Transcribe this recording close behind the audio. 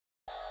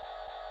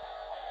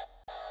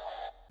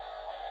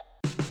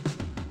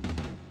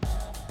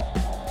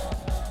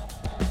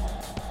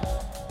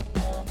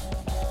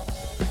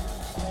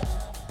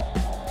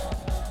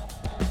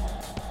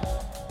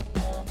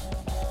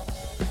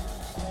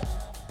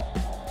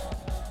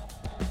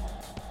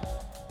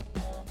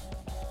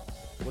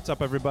What's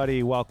up,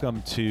 everybody?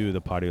 Welcome to the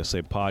Patio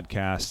Slave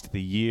podcast.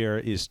 The year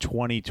is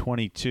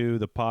 2022.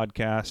 The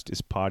podcast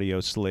is Patio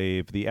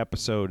Slave. The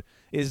episode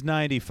is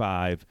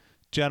 95.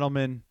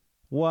 Gentlemen,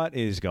 what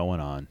is going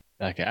on?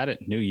 Back at it.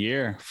 New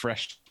year,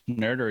 fresh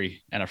nerdery,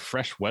 and a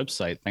fresh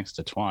website thanks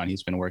to Twan.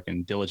 He's been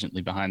working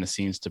diligently behind the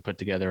scenes to put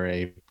together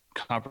a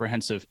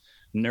comprehensive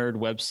nerd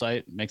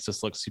website. Makes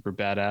us look super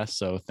badass.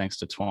 So thanks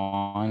to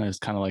Twan. It's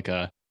kind of like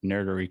a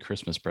nerdery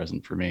Christmas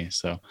present for me.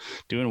 So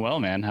doing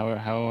well, man.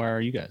 How are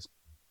you guys?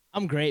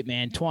 I'm great,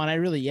 man. Twan,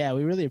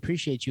 we really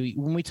appreciate you.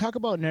 When we talk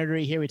about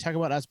nerdery here, we talk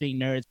about us being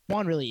nerds.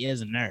 Twan really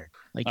is a nerd.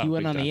 Like he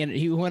went on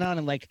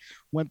and like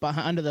went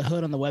behind under the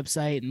hood on the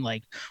website and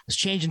like was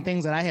changing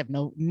things that I have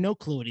no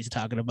clue what he's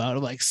talking about.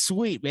 I'm like,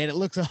 sweet, man, it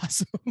looks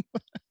awesome.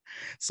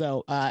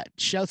 So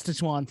shouts to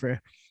Twan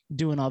for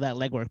doing all that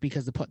legwork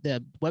because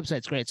the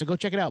website's great. So go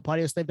check it out,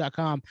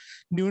 patioslave.com.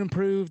 New and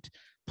improved,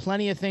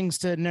 plenty of things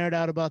to nerd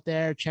out about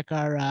there. Check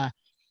our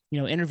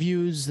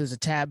interviews. There's a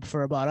tab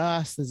for About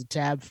Us. There's a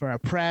tab for our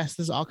press.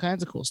 There's all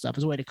kinds of cool stuff.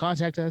 There's a way to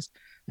contact us.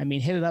 I mean,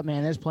 hit it up,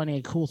 man. There's plenty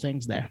of cool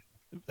things there.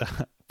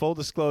 Full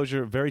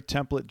disclosure, very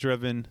template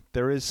driven.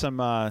 There is some,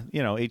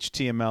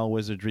 HTML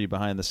wizardry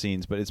behind the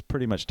scenes, but it's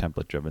pretty much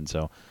template driven.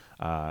 So,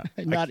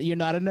 you're not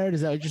a nerd.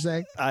 Is that what you're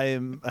saying?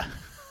 I'm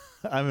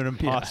an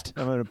imposter.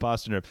 Yeah. I'm an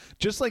imposter nerd.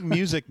 Just like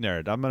music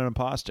nerd, I'm an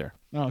imposter.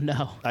 Oh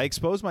no! I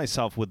exposed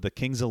myself with the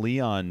Kings of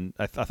Leon.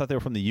 I thought they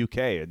were from the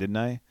UK, didn't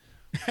I?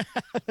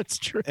 That's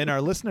true. And our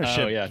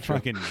listenership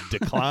fucking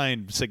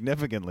declined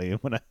significantly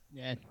when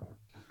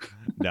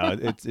No,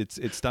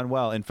 it's done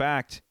well. In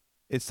fact,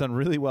 it's done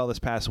really well this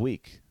past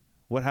week.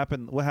 What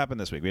happened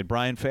this week? We had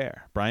Brian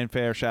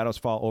Fair, Shadows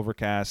Fall,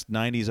 Overcast,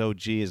 90s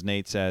OG, as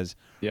Nate says.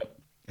 Yep.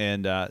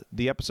 And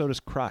the episode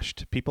is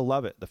crushed. People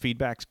love it. The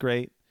feedback's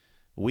great.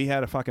 We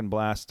had a fucking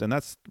blast, and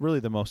that's really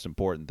the most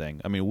important thing.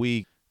 I mean,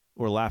 we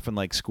were laughing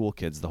like school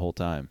kids the whole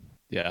time.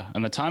 Yeah,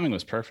 and the timing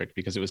was perfect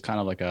because it was kind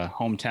of like a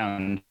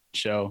hometown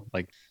show.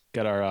 Like,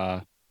 got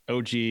our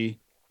OG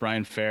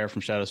Brian Fair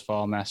from Shadows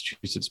Fall,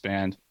 Massachusetts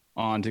band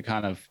on to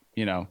kind of,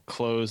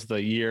 close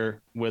the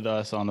year with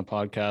us on the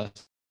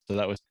podcast. So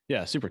that was,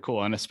 super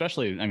cool. And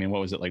especially, I mean,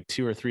 what was it, like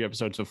 2 or 3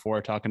 episodes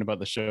before, talking about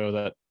the show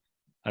that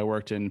I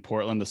worked in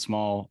Portland, the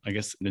small, I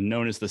guess,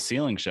 known as the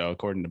Ceiling Show,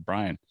 according to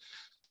Brian.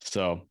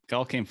 So it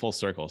all came full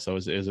circle. So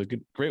it was a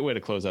great way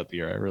to close out the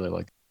year. I really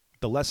like it.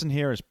 The lesson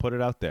here is put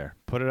it out there,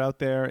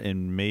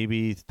 and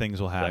maybe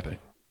things will happen.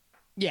 Exactly.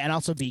 Yeah, and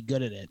also be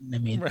good at it. I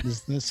mean,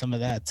 there's some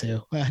of that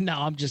too. No,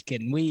 I'm just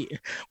kidding.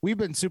 We've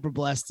been super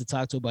blessed to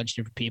talk to a bunch of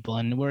different people,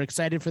 and we're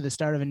excited for the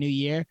start of a new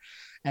year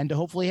and to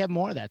hopefully have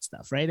more of that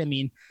stuff, right? I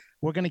mean,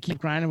 we're going to keep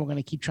grinding. We're going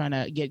to keep trying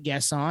to get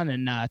guests on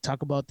and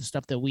talk about the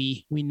stuff that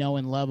we know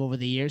and love over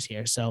the years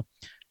here. So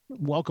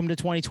welcome to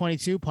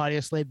 2022, Patio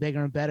Slave,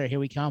 bigger and better. Here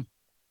we come.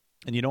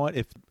 And you know what?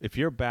 If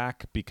you're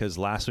back because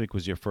last week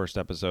was your first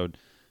episode,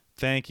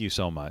 thank you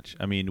so much.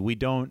 I mean, we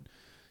don't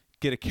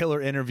get a killer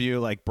interview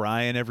like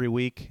Brian every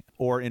week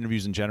or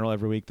interviews in general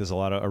every week. There's a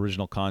lot of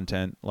original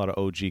content, a lot of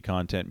OG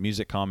content,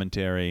 music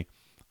commentary,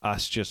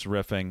 us just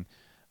riffing.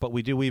 But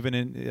we do even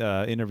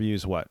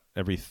interviews,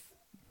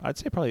 I'd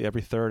say probably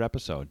every third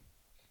episode.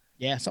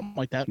 Yeah, something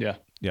like that. Yeah.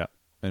 Yeah.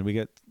 And we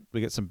get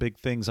some big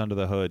things under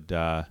the hood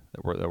that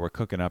we're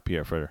cooking up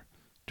here for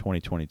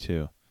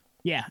 2022.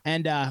 Yeah.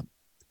 And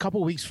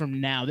couple weeks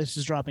from now, this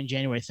is dropping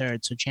January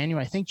 3rd. So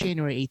January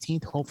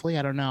 18th, hopefully,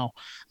 I don't know.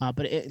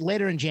 But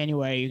later in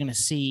January, you're going to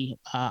see,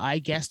 I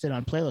guested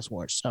on Playlist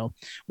Wars. So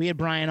we had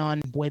Brian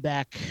on way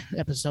back,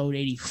 episode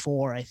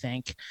 84, I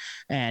think.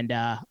 And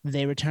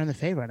they returned the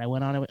favor. And I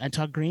went on and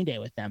talked Green Day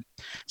with them.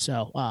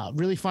 So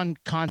really fun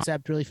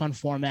concept, really fun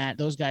format.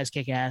 Those guys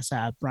kick ass,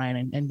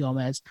 Brian and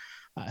Gomez.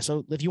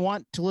 So if you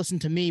want to listen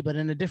to me, but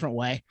in a different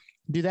way,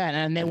 do that.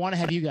 And they want to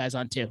have you guys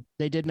on too.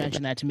 They did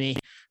mention that to me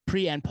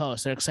pre and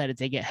post. They're excited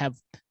to have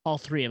all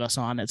 3 of us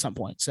on at some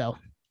point. So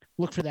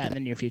look for that in the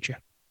near future.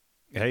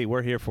 Hey,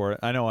 we're here for it.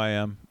 I know I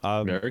am.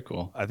 Very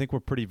cool. I think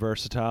we're pretty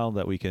versatile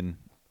that we can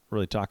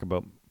really talk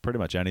about pretty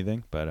much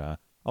anything. But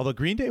although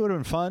Green Day would have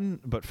been fun,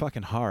 but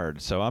fucking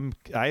hard. So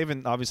I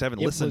haven't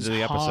listened to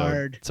the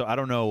episode. So I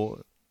don't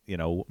know,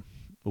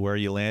 where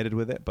you landed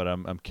with it, but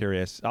I'm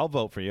curious. I'll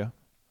vote for you.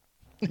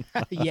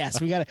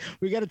 Yes, we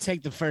gotta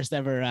take the first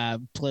ever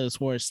Playlist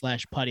Wars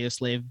 / Patio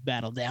Slave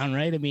battle down,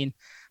 right? I mean,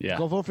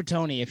 Go vote for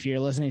Tony if you're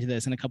listening to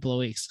this in a couple of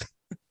weeks.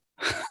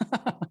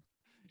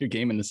 You're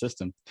gaming the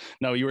system.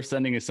 No, you were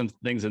sending us some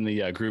things in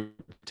the group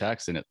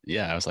text, and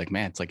I was like,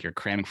 man, it's like you're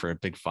cramming for a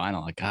big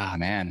final. Like,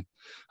 man,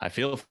 I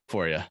feel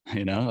for you.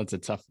 It's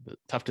a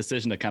tough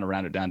decision to kind of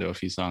round it down to a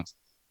few songs.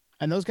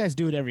 And those guys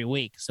do it every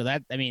week. So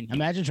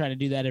imagine trying to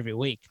do that every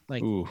week.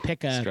 Like,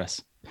 pick a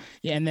stress.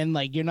 Yeah, and then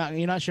like you're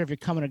not sure if you're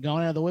coming or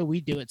going. The way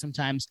we do it,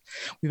 sometimes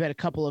we've had a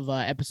couple of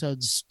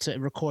episodes to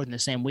record in the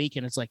same week,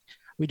 and it's like,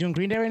 are we doing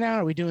Green Day right now,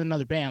 or are we doing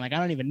another band? Like, I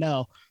don't even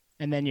know.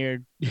 And then you're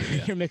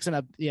mixing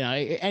up.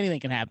 Anything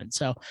can happen.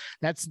 So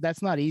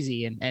that's not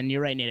easy. And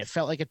you're right, Nate. It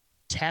felt like a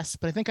test,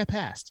 but I think I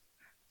passed.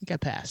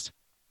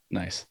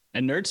 Nice.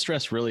 And nerd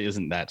stress really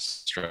isn't that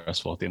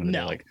stressful at the end of the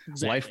day. Like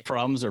life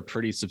problems are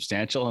pretty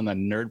substantial, and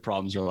then nerd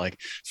problems are like,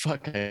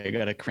 fuck, I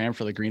got to cram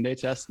for the Green Day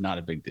test. Not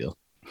a big deal.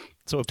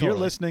 So if you're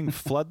listening,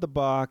 flood the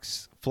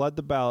box, flood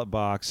the ballot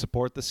box,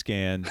 support the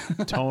scan.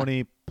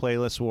 Tony,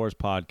 Playlist Wars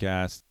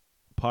podcast,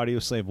 Audio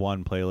Slave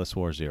 1, Playlist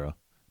War 0.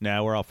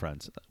 Now we're all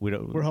friends.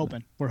 We're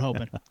hoping.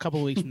 A couple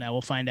of weeks from now,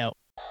 we'll find out.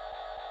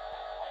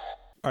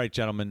 All right,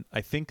 gentlemen.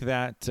 I think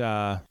that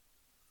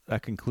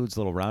that concludes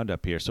the little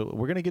roundup here. So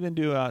we're going to get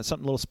into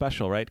something a little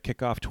special, right?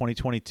 Kick off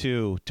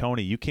 2022.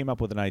 Tony, you came up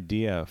with an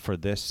idea for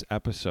this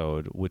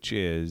episode, which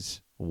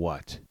is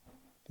what?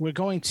 We're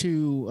going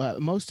to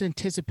most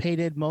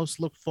anticipated,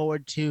 most look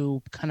forward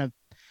to kind of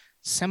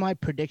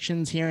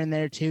semi-predictions here and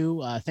there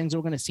too. Things that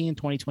we're going to see in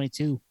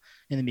 2022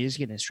 in the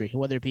music industry,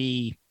 whether it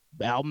be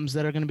albums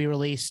that are going to be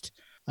released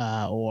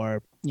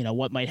or,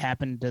 what might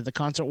happen to the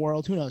concert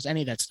world. Who knows?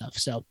 Any of that stuff.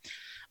 So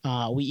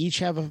we each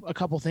have a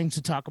couple things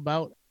to talk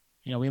about.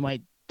 We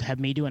might have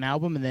me do an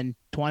album, and then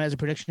Twan has a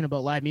prediction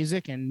about live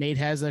music, and Nate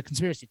has a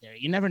conspiracy theory.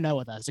 You never know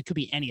with us. It could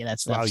be any of that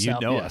stuff. Wow, you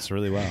know us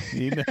really well.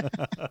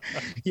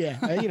 Yeah,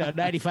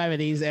 95 of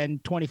these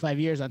and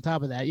 25 years on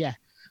top of that. Yeah,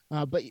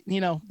 but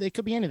they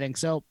could be anything.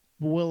 So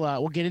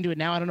we'll get into it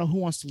now. I don't know who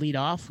wants to lead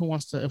off. If we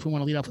want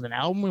to lead off with an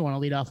album, we want to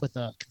lead off with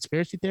a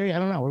conspiracy theory. I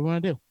don't know. What do we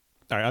want to do?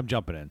 All right, I'm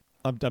jumping in.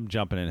 I'm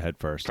jumping in head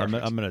first. I'm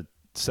going to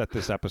set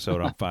this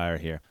episode on fire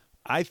here.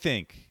 I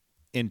think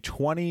in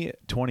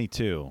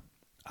 2022.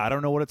 I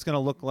don't know what it's going to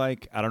look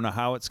like. I don't know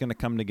how it's going to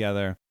come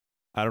together.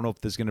 I don't know if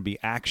there's going to be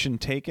action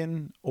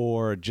taken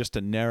or just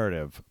a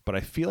narrative, but I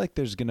feel like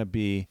there's going to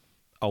be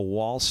a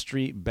Wall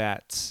Street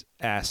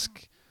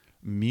Bets-esque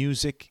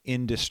music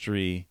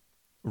industry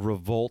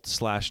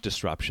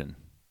revolt/disruption.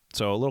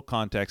 So a little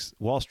context,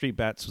 Wall Street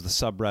Bets was the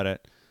subreddit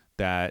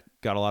that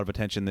got a lot of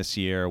attention this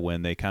year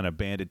when they kind of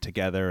banded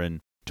together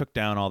and took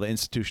down all the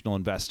institutional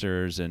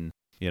investors, and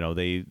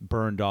they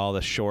burned all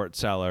the short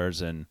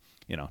sellers and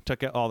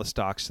took all the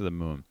stocks to the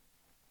moon.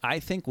 I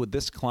think with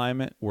this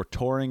climate where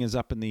touring is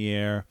up in the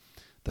air,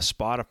 the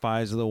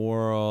Spotifys of the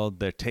world,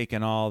 they're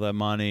taking all the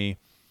money.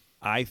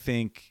 I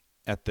think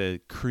from the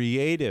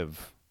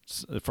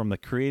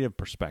creative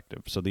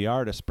perspective, so the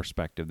artist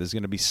perspective, there's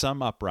going to be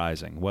some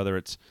uprising, whether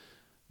it's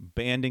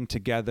banding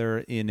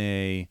together in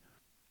a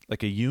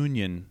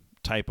union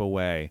type of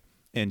way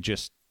and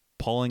just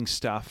pulling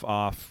stuff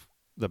off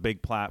the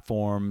big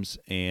platforms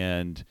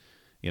and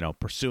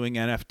pursuing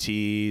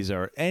NFTs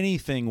or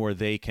anything where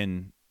they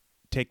can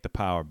take the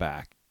power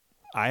back.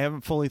 I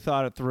haven't fully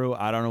thought it through.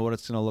 I don't know what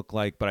it's going to look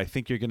like, but I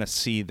think you're going to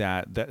see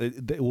that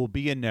it will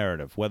be a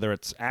narrative, whether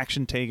it's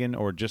action taken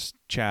or just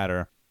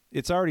chatter.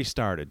 It's already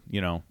started,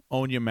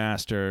 own your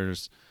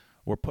masters.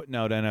 We're putting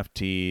out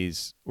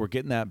NFTs. We're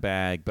getting that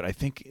bag. But I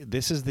think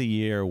this is the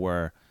year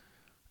where,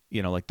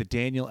 like the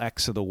Daniel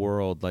X of the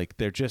world, like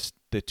they're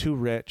too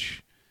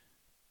rich.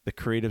 The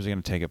creatives are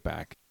going to take it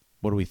back.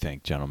 What do we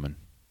think, gentlemen?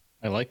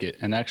 I like it.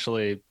 And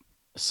actually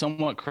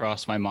somewhat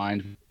crossed my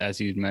mind,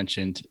 as you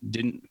mentioned,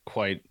 didn't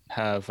quite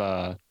have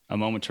a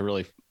moment to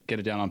really get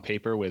it down on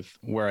paper with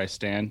where I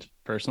stand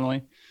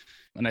personally.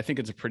 And I think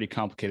it's a pretty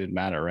complicated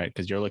matter, right?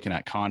 Because you're looking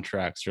at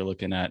contracts, you're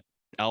looking at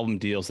album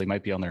deals. They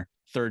might be on their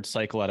third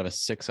cycle out of a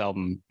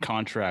 6-album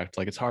contract.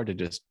 Like it's hard to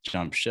just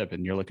jump ship,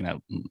 and you're looking at,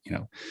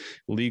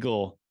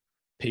 legal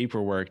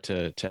paperwork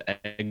to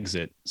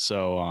exit.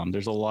 So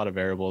there's a lot of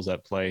variables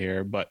at play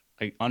here, but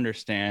I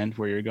understand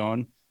where you're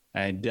going.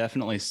 I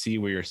definitely see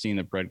where you're seeing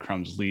the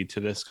breadcrumbs lead to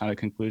this kind of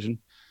conclusion.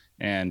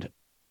 And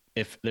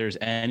if there's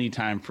any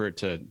time for it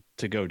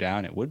to go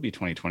down, it would be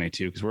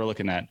 2022, because we're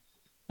looking at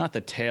not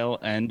the tail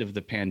end of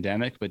the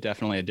pandemic, but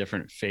definitely a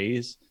different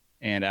phase.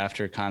 And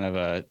after kind of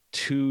a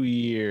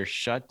 2-year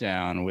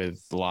shutdown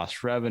with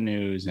lost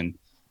revenues and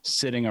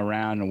sitting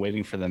around and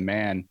waiting for the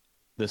man,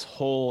 this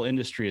whole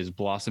industry has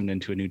blossomed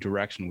into a new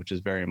direction, which is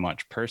very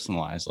much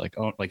personalized.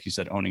 Like you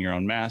said, owning your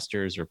own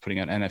masters or putting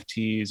out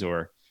NFTs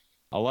or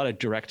a lot of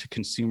direct to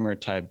consumer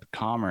type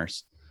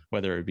commerce,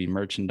 whether it be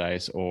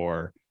merchandise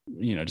or,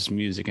 just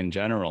music in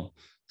general.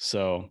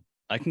 So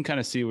I can kind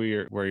of see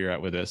where you're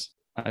at with this.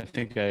 I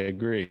think I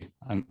agree.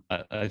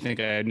 I think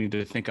I need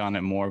to think on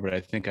it more, but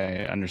I think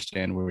I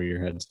understand where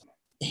your head's.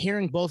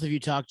 Hearing both of you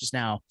talk just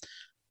now,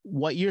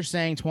 what you're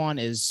saying, Twan,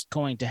 is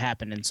going to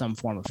happen in some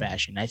form or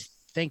fashion. I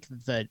think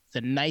the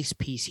nice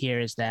piece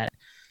here is that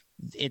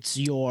it's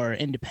your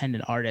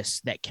independent artists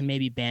that can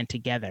maybe band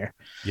together.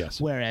 Yes.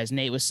 Whereas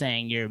Nate was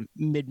saying your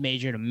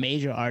mid-major to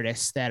major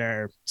artists that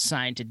are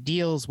signed to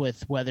deals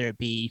with, whether it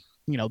be,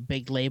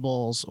 big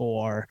labels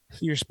or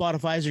your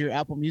Spotify's or your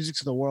Apple Musics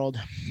of the world,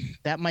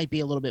 that might be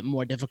a little bit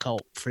more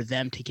difficult for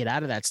them to get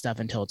out of that stuff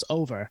until it's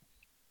over.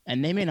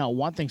 And they may not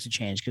want things to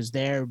change because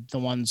they're the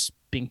ones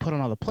being put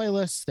on all the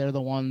playlists. They're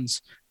the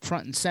ones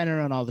front and center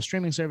on all the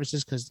streaming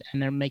services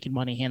and they're making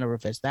money hand over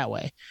fist that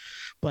way.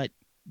 But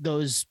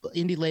those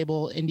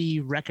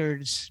indie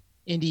records,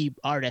 indie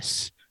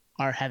artists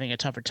are having a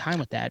tougher time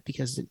with that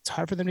because it's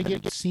hard for them to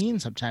get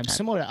seen sometimes,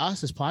 similar to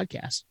us as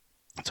podcasts.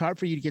 It's hard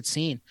for you to get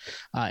seen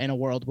in a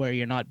world where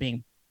you're not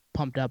being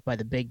pumped up by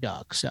the big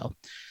dog. So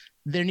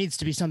there needs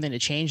to be something to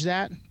change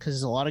that, because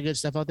there's a lot of good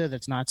stuff out there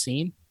that's not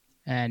seen.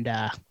 And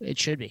it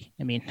should be.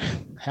 I mean,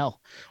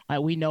 hell,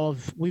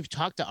 we've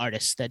talked to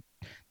artists that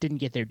didn't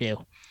get their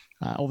due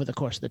over the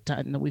course of the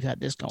time that we've had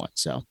this going.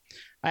 So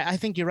I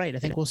think you're right. I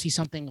think we'll see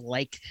something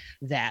like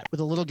that, where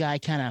the little guy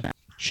kind of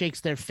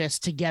shakes their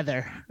fist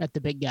together at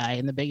the big guy,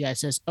 and the big guy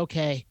says,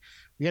 okay,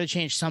 we got to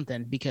change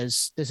something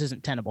because this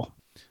isn't tenable.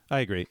 I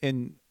agree.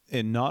 And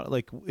not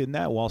like in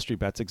that Wall Street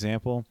Bets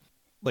example,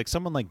 like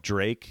someone like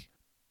Drake,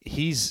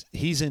 he's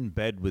in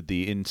bed with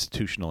the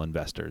institutional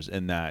investors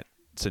in that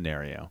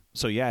scenario.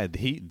 So yeah,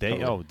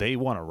 they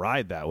want to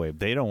ride that wave.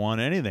 They don't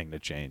want anything to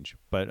change.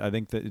 But I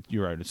think that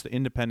you're right. It's the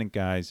independent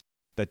guys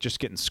that just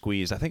getting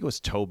squeezed. I think it was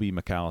Toby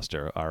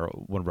McAllister,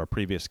 one of our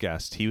previous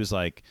guests. He was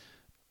like,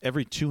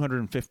 every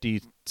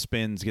 250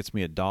 spins gets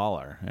me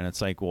 $1. And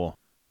it's like, well,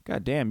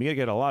 goddamn, you gotta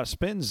get a lot of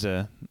spins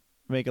to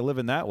make a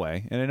living that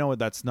way. And I know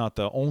that's not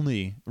the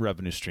only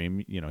revenue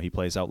stream. You know, he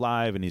plays out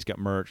live and he's got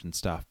merch and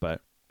stuff,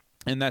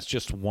 and that's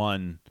just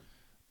one,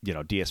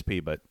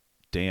 DSP, but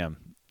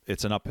damn,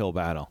 it's an uphill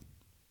battle.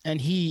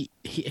 And he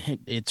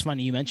it's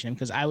funny you mentioned him,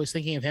 because I was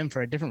thinking of him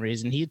for a different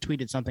reason. He had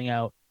tweeted something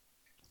out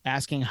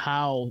asking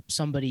how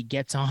somebody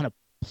gets on a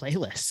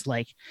playlist.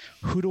 Like,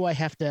 who do I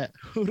have to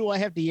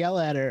yell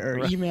at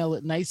or email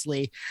it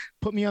nicely,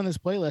 put me on this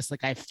playlist?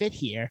 Like, I fit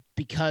here,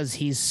 because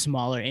he's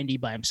smaller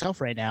indie by himself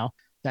right now.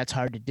 That's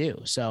hard to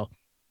do. So,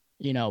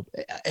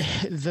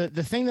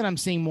 the thing that I'm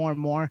seeing more and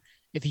more,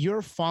 if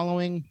you're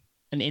following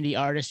an indie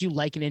artist, you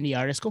like an indie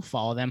artist, go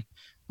follow them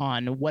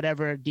on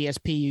whatever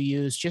DSP you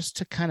use, just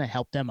to kind of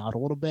help them out a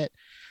little bit.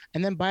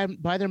 And then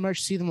buy their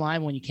merch, see them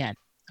live when you can.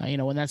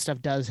 When that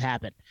stuff does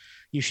happen,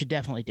 you should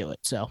definitely do it.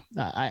 So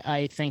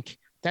I think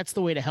that's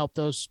the way to help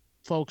those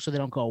folks so they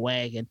don't go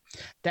away. And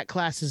that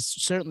class has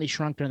certainly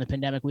shrunk during the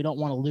pandemic. We don't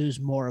want to lose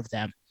more of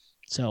them.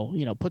 So,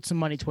 put some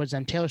money towards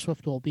them. Taylor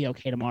Swift will be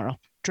okay tomorrow.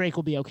 Drake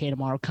will be okay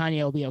tomorrow.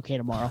 Kanye will be okay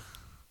tomorrow.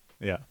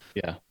 Yeah.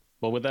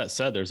 Well, with that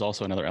said, there's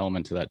also another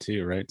element to that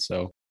too, right?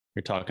 So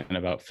you're talking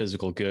about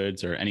physical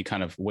goods or any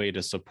kind of way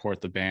to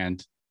support the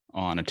band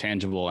on a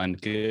tangible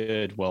end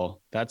good.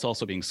 Well, that's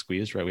also being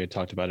squeezed, right? We had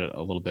talked about it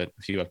a little bit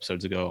a few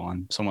episodes ago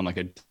on someone like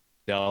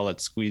Adele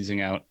that's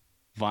squeezing out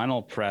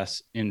vinyl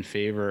press in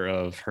favor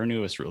of her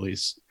newest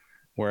release,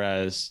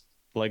 whereas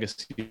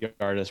legacy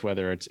artists,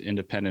 whether it's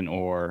independent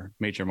or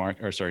major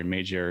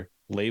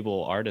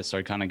label artists,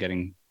 are kind of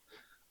getting,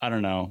 I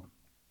don't know,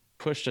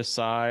 pushed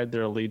aside.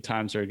 Their lead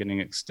times are getting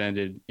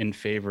extended in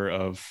favor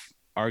of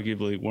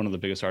arguably one of the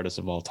biggest artists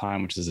of all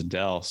time, which is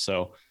Adele.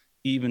 So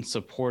even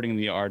supporting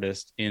the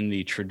artist in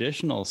the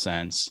traditional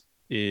sense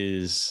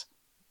is,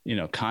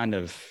 kind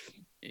of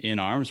in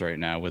arms right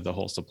now with the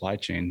whole supply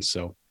chain.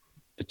 So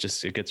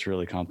it gets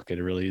really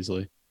complicated really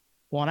easily.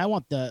 Well,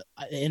 and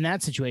in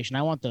that situation,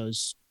 I want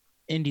those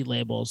indie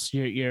labels,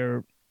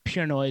 your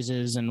Pure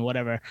Noises and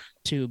whatever,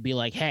 to be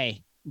like,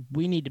 hey,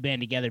 we need to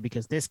band together,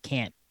 because this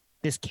can't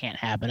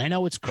happen. I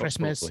know it's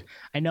Christmas. Totally.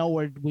 I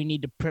know we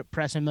need to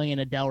press 1 million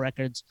Adele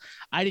records.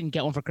 I didn't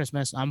get one for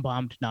Christmas. I'm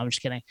bummed. No, I'm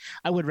just kidding.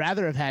 I would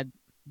rather have had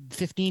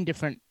 15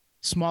 different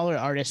smaller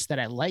artists that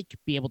I like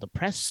be able to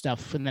press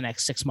stuff for the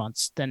next 6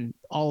 months than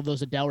all of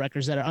those Adele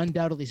records that are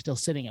undoubtedly still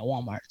sitting at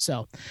Walmart.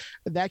 So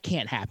that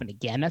can't happen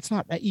again. That's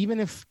not, even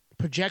if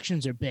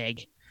projections are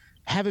big,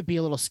 have it be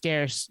a little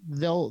scarce.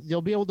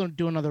 They'll be able to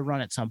do another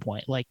run at some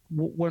point. Like,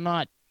 we're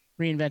not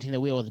reinventing the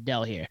wheel with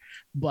Adele here,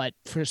 but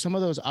for some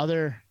of those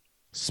other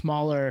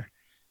smaller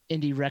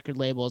indie record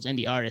labels,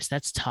 indie artists,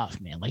 that's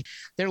tough, man. Like,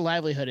 their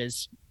livelihood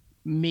is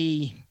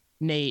me,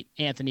 Nate,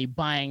 Anthony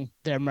buying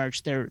their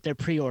merch, their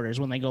pre-orders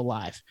when they go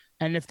live.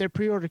 And if their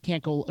pre-order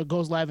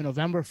goes live in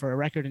November for a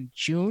record in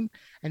June,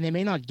 and they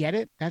may not get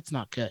it, that's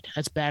not good.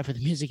 That's bad for the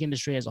music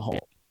industry as a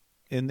whole.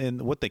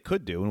 And what they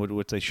could do, and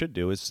what they should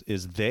do, is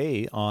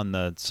they, on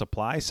the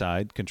supply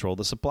side, control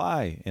the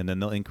supply, and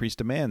then they'll increase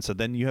demand. So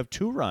then you have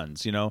two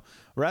runs,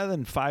 rather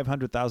than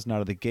 500,000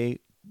 out of the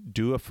gate,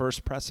 do a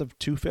first press of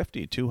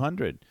 250,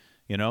 200,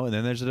 and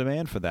then there's a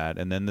demand for that.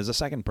 And then there's a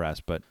second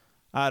press. But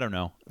I don't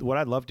know. What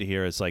I'd love to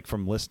hear is, like,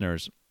 from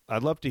listeners,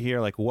 I'd love to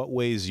hear, like, what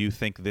ways you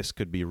think this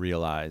could be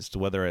realized,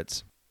 whether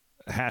it's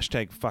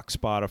hashtag fuck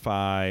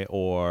Spotify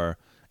or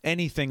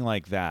anything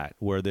like that,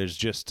 where there's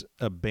just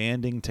a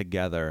banding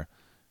together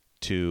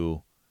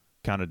to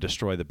kind of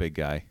destroy the big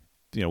guy.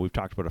 We've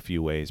talked about a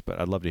few ways, but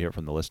I'd love to hear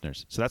from the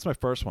listeners. So that's my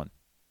first one.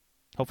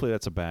 Hopefully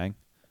that's a bang.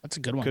 That's a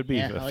good one. Could be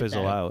a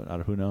fizzle out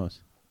of who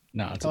knows.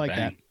 No, it's a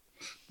bang.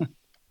 That.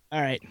 All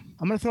right,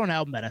 I'm gonna throw an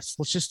album at us.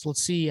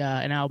 Let's see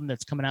an album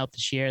that's coming out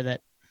this year that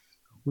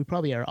we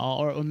probably are all,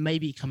 or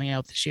maybe coming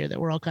out this year, that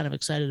we're all kind of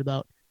excited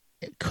about.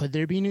 Could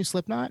there be new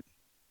Slipknot?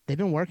 They've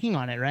been working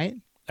on it, right?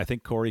 I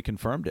think Corey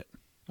confirmed it.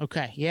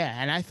 Okay,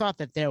 yeah, and I thought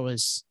that there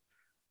was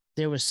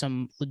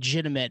some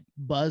legitimate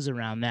buzz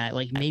around that,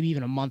 like maybe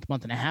even a month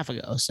and a half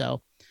ago.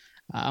 So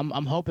I'm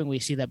hoping we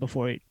see that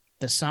before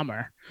the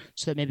summer,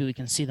 so that maybe we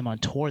can see them on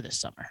tour this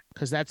summer,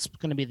 because that's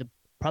going to be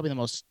probably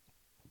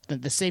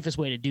the safest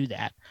way to do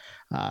that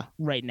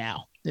right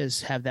now,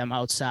 is have them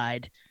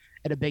outside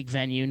at a big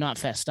venue, not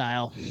fest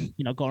style,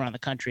 go around the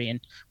country and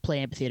play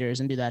amphitheaters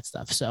and do that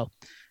stuff. So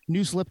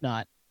new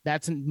Slipknot,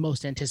 that's the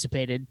most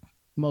anticipated,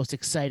 most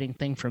exciting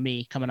thing for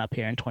me coming up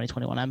here in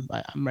 2021.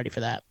 I'm ready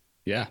for that.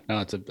 Yeah,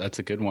 no, that's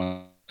a good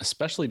one,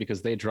 especially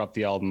because they dropped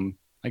the album.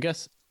 I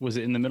guess, was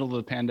it in the middle of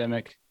the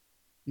pandemic?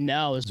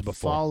 No, it was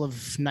before. Fall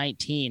of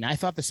 19. I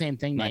thought the same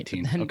thing.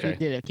 19. Then okay.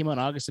 It came out in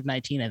August of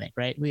 19, I think,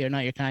 right? We Are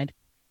Not Your Kind.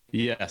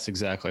 Yes,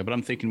 exactly. But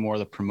I'm thinking more of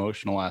the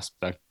promotional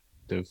aspect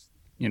of,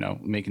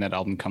 making that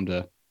album come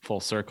to full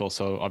circle.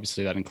 So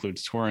obviously that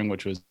includes touring,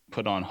 which was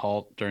put on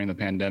halt during the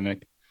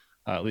pandemic,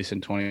 at least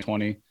in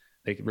 2020.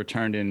 They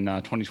returned in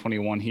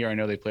 2021 here. I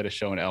know they played a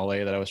show in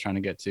LA that I was trying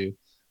to get to,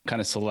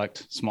 kind of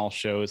select small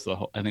shows.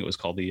 I think it was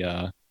called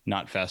the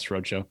Not Fest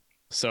Roadshow.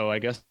 So I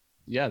guess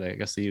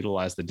they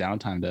utilized the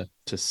downtime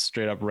to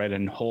straight up write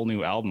a whole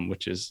new album,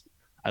 which is,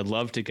 I'd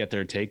love to get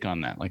their take on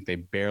that. Like, they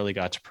barely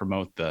got to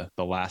promote the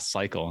last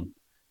cycle. And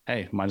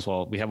hey, might as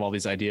well, we have all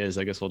these ideas.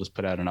 I guess we'll just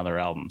put out another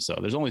album. So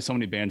there's only so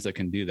many bands that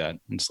can do that.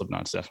 And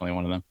Slipknot's definitely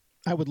one of them.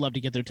 I would love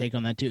to get their take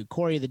on that too.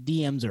 Corey, the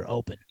DMs are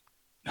open.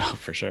 Oh,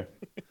 for sure.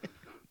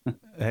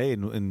 Hey,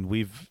 and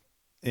we've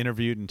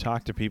interviewed and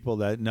talked to people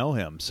that know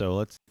him.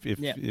 So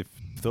if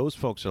those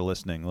folks are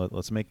listening,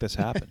 let's make this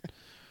happen.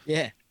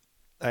 Yeah.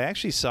 I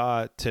actually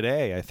saw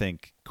today, I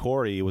think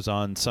Corey was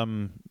on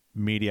some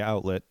media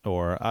outlet,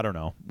 or I don't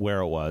know where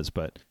it was,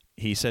 but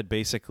he said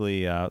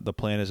basically the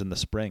plan is in the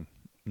spring,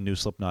 new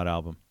Slipknot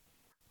album.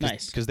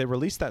 Nice. Because they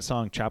released that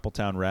song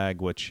Chapeltown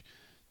Rag, which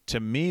to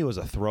me was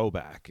a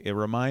throwback. It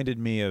reminded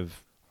me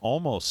of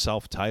almost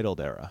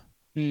self-titled era.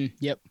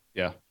 Yep.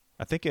 Yeah.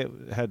 I think it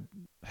had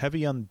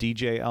heavy on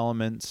DJ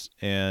elements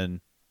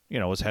and,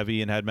 was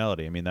heavy and had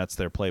melody. I mean, that's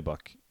their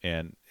playbook.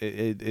 And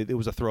it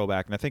was a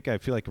throwback. And I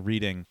feel like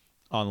reading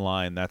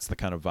online, that's the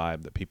kind of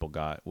vibe that people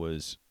got,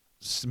 was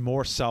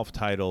more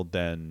self-titled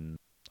than,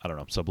 I don't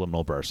know,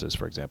 Subliminal Verses,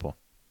 for example.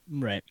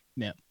 Right.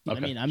 Yeah. Okay, I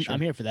mean, I'm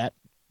here for that.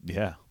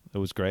 Yeah, it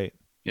was great.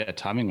 Yeah,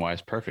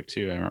 timing-wise, perfect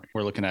too. And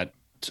we're looking at,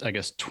 I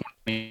guess,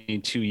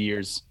 22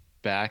 years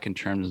back in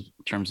terms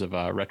of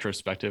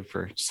retrospective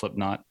for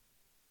Slipknot.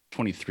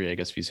 23, I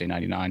guess, if you say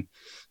 99.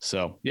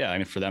 So yeah, I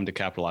mean, for them to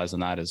capitalize on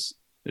that is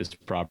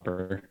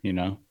proper.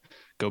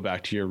 Go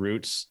back to your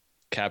roots,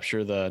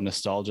 capture the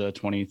nostalgia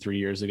 23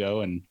 years ago,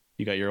 and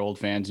you got your old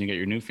fans and you got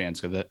your new fans.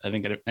 Because I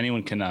think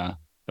anyone can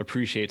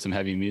appreciate some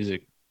heavy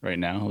music right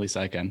now. At least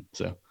I can.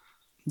 So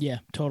yeah,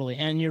 totally.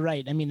 And you're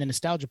right. I mean, the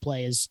nostalgia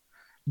play is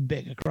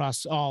big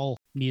across all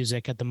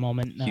music at the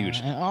moment.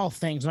 Huge. And all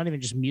things, not even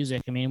just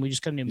music. I mean, we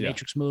just got a new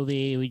Matrix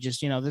movie. We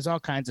just, there's all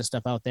kinds of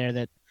stuff out there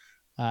that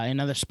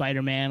another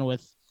Spider-Man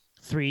with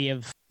 3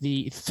 of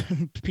the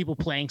people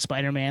playing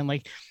Spider-Man.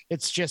 Like,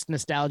 it's just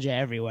nostalgia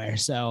everywhere.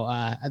 So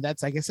I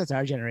guess that's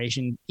our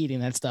generation eating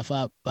that stuff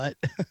up. But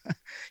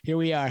here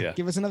we are. Yeah.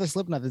 Give us another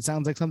Slipknot that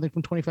sounds like something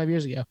from 25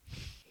 years ago.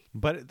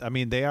 But I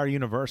mean, they are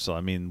universal.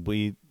 I mean,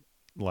 we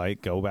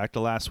go back to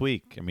last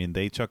week. I mean,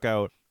 they took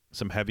out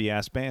some heavy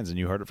ass bands, and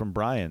you heard it from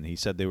Brian. He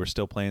said they were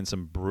still playing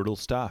some brutal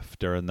stuff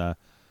during the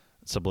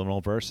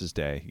Subliminal Verses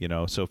day,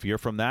 so if you're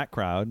from that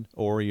crowd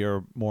or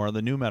you're more on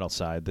the new metal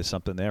side, there's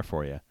something there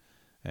for you.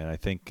 And I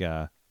think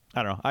I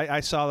don't know,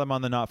 I saw them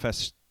on the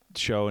Knotfest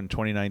show in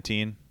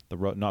 2019, the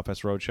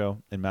Knotfest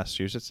Roadshow in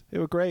Massachusetts. They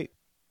were great.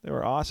 They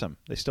were awesome.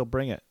 They still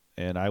bring it,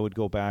 and I would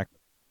go back.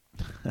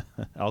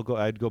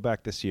 I'd go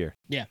back this year.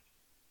 Yeah.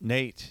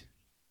 Nate,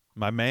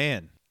 my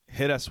man,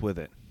 hit us with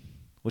it.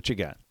 What you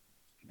got?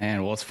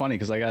 Man, well, it's funny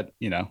because I got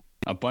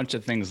a bunch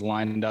of things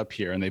lined up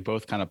here, and they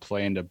both kind of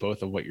play into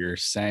both of what you're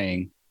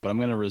saying. But I'm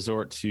going to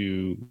resort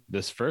to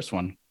this first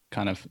one,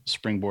 kind of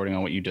springboarding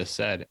on what you just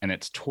said, and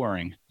it's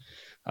touring.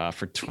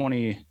 For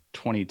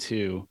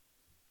 2022,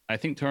 I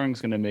think touring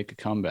is going to make a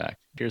comeback.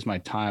 Here's my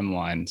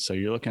timeline. So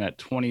you're looking at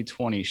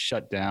 2020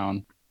 shut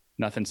down,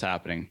 nothing's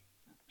happening.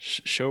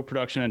 Show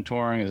production and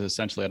touring is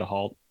essentially at a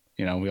halt.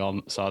 We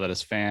all saw that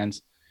as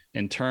fans.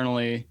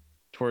 Internally,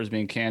 tours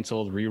being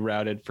canceled,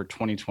 rerouted for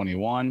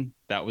 2021.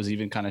 That was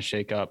even kind of a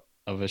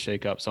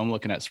shakeup. So I'm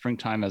looking at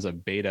springtime as a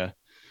beta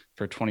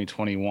for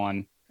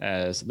 2021,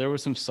 as there were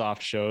some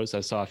soft shows.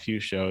 I saw a few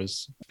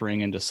shows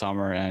spring into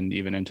summer and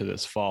even into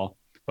this fall,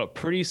 but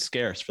pretty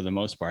scarce for the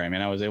most part. I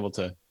mean, I was able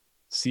to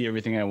see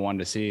everything I wanted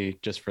to see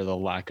just for the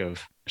lack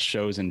of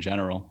shows in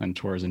general and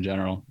tours in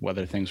general,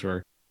 whether things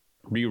were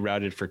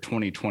rerouted for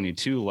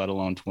 2022, let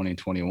alone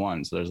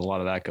 2021. So there's a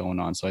lot of that going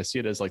on. So I see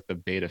it as like the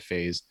beta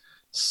phase,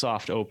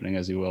 soft opening,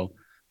 as you will,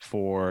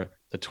 for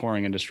the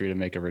touring industry to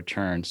make a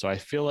return. So I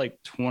feel like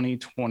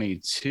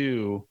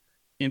 2022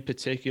 in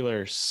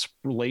particular,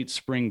 late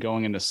spring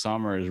going into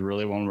summer is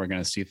really when we're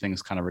going to see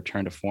things kind of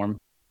return to form.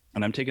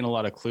 And I'm taking a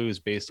lot of clues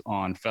based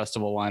on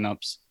festival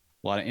lineups,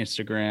 a lot of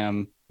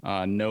Instagram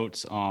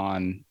notes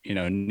on,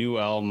 new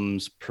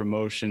albums,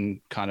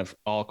 promotion, kind of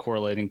all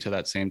correlating to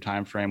that same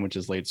time frame, which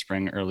is late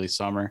spring, early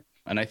summer.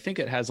 And I think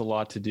it has a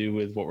lot to do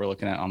with what we're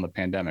looking at on the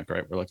pandemic,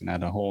 right? We're looking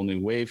at a whole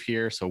new wave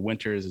here. So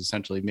winter is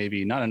essentially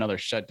maybe not another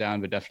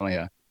shutdown, but definitely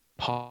a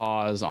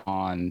pause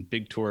on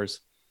big tours.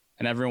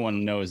 And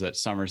everyone knows that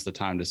summer's the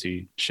time to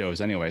see shows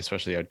anyway,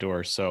 especially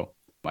outdoors. So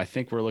I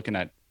think we're looking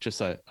at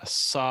just a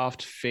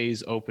soft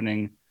phase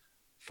opening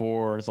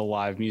for the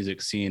live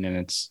music scene, and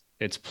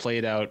it's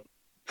played out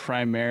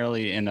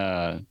primarily in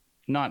a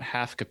not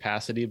half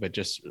capacity, but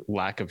just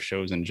lack of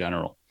shows in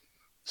general.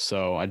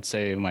 So I'd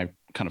say my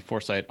kind of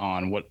foresight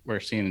on what we're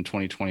seeing in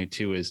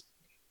 2022 is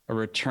a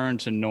return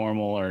to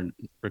normal or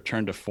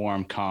return to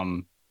form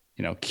come,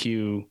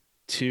 Q2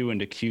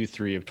 into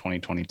Q3 of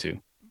 2022.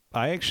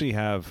 I actually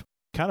have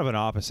kind of an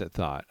opposite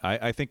thought.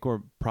 I think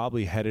we're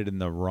probably headed in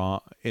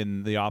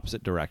the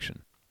opposite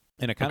direction,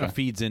 and it kind of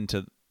feeds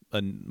into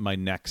my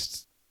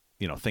next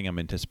thing I'm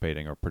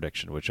anticipating or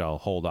prediction, which I'll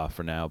hold off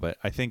for now. But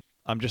I think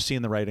I'm just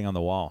seeing the writing on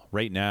the wall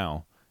right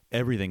now.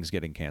 Everything's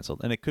getting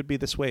canceled, and it could be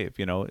this wave.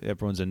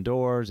 Everyone's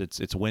indoors.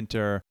 It's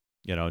winter.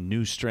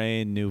 New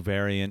strain, new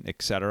variant,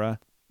 etc.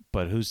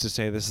 But who's to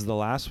say this is the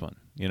last one?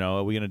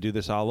 Are we going to do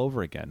this all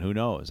over again? Who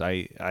knows?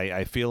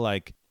 I feel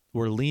like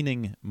we're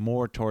leaning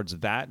more towards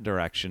that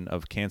direction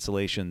of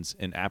cancellations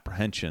and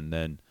apprehension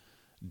than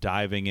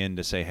diving in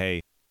to say,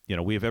 hey,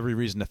 we have every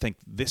reason to think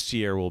this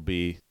year will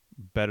be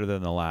better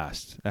than the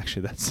last.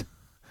 Actually,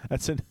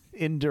 that's an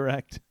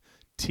indirect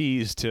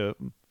tease to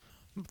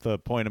the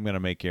point I'm going to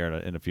make here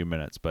in a few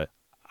minutes. But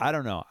I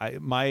don't know.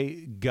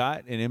 My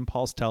gut and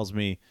impulse tells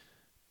me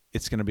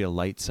it's going to be a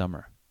light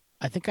summer.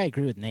 I think I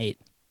agree with Nate.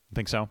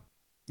 Think so?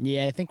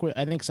 Yeah, I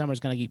think summer's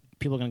going to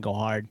people are going to go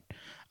hard.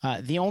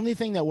 The only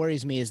thing that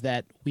worries me is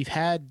that we've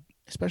had,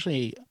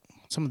 especially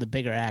some of the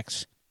bigger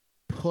acts,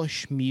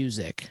 push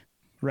music,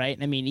 right?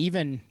 I mean,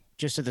 even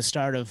just at the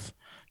start of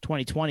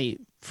 2020,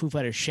 Foo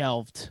Fighters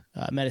shelved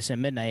Medicine at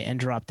Midnight and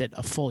dropped it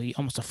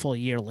almost a full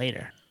year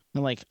later.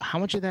 And like, how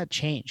much of that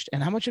changed?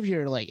 And how much of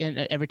your and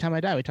Every Time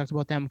I Die, we talked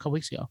about them a couple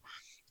weeks ago.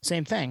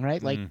 Same thing,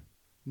 right? Like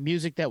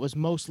music that was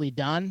mostly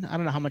done. I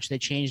don't know how much they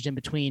changed in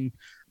between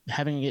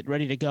having it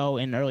ready to go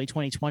in early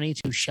 2020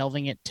 to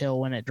shelving it till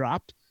when it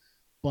dropped.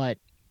 But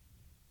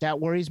that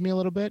worries me a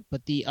little bit.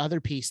 But the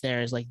other piece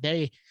there is like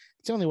it's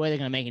the only way they're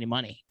going to make any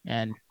money.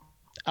 And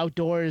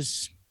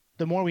outdoors,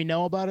 the more we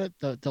know about it,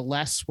 the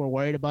less we're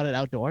worried about it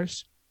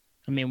outdoors.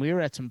 I mean, we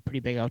were at some pretty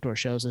big outdoor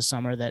shows this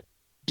summer that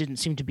didn't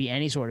seem to be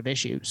any sort of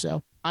issue.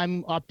 So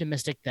I'm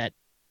optimistic that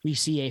we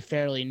see a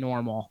fairly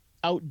normal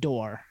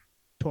outdoor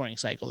touring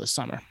cycle this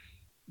summer.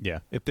 Yeah.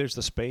 If there's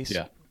the space,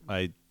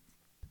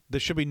 there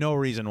should be no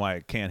reason why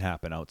it can't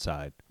happen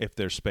outside. If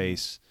there's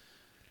space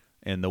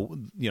and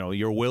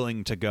you're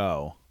willing to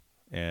go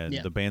and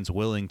the band's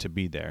willing to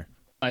be there.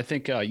 I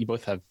think you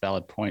both have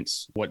valid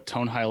points. What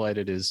Tone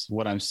highlighted is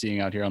what I'm seeing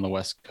out here on the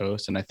West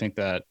Coast. And I think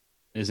that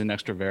is an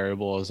extra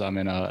variable as I'm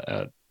in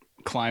a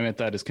climate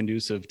that is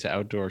conducive to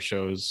outdoor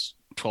shows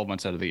 12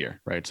 months out of the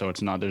year, right? So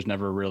there's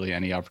never really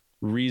any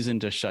reason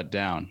to shut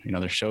down.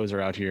 Their shows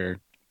are out here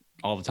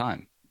all the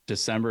time.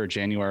 December,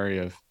 January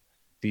of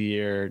the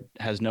year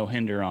has no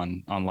hinder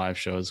on live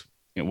shows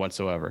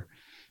whatsoever.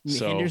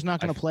 So Hinder's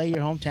not going to play your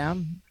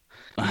hometown?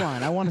 Come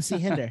on, I want to see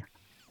Hinder.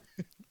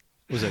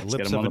 Was it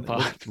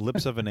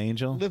Lips of an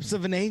Angel? Lips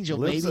of an Angel,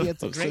 baby.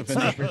 It's a great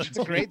song. It's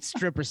a great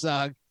stripper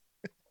song.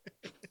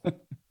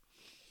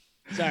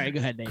 Sorry, go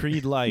ahead, Nate.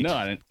 Creed Light.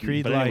 No,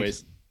 Creed but Light.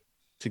 Anyways,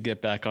 to get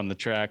back on the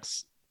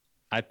tracks,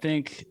 I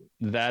think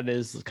that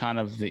is kind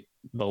of the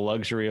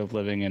luxury of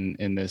living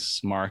in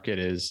this market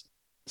is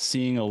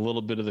seeing a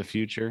little bit of the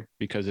future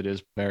because it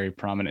is very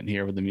prominent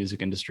here with the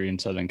music industry in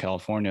Southern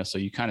California. So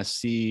you kind of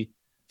see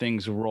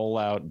things roll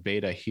out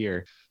beta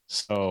here.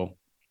 So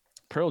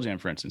Pearl Jam,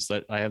 for instance,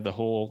 that I have the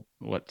whole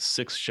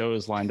 6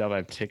 shows lined up. I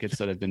have tickets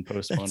that have been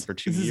postponed for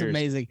 2 years. This is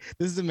amazing.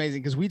 This is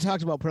amazing because we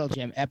talked about Pearl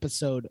Jam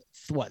episode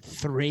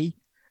 3.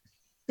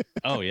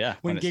 Oh yeah,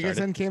 when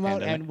Gigaton came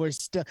out, and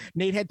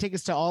Nate had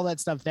tickets to all that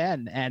stuff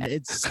then, and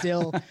it's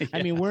still. Yeah.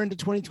 I mean, we're into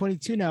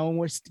 2022 now,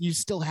 and you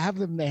still have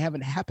them. They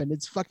haven't happened.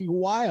 It's fucking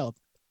wild.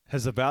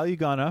 Has the value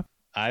gone up?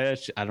 I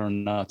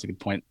don't know. That's a good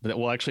point. But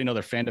well, actually, no,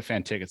 they're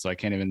fan-to-fan tickets, so I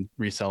can't even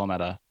resell them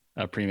at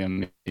a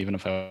premium, even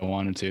if I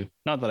wanted to.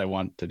 Not that I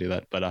want to do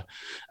that, but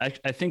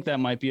I think that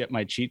might be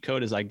my cheat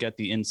code. Is I get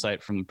the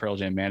insight from the Pearl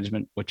Jam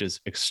management, which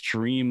is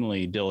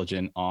extremely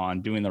diligent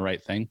on doing the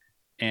right thing,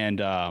 and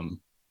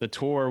the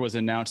tour was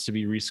announced to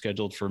be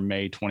rescheduled for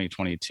May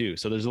 2022.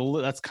 So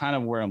that's kind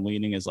of where I'm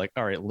leaning is like,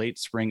 all right, late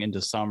spring into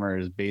summer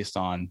is based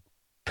on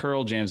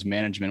Pearl Jam's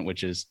management,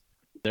 which is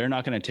they're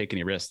not going to take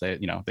any risks. They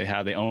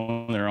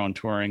own their own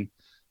touring.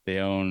 They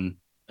own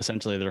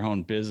essentially their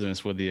own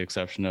business with the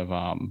exception of,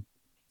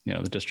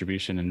 the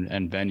distribution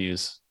and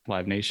venues,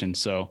 Live Nation.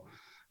 So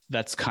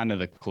that's kind of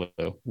the clue,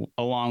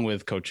 along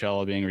with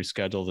Coachella being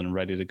rescheduled and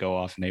ready to go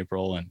off in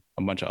April and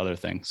a bunch of other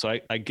things. So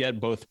I get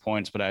both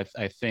points, but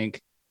I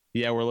think,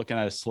 yeah, we're looking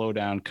at a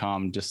slowdown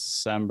come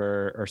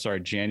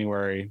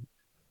January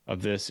of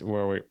this,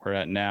 where we're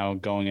at now,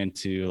 going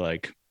into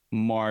like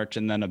March,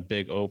 and then a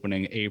big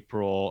opening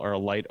April, or a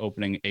light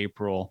opening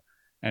April,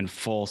 and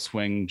full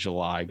swing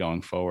July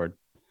going forward,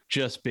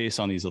 just based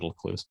on these little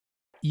clues.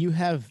 You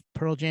have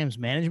Pearl Jam's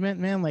management,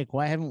 man. Like,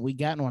 why haven't we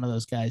gotten one of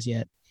those guys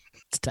yet?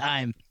 It's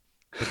time.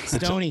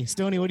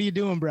 Stoney, what are you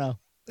doing, bro?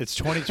 It's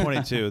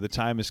 2022. The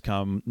time has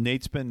come.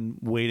 Nate's been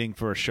waiting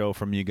for a show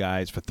from you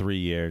guys for 3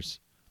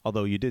 years.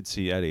 Although you did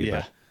see Eddie,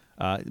 Yeah.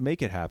 but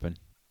make it happen.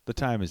 The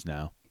time is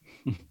now.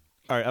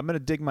 All right, I'm going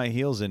to dig my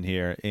heels in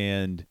here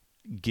and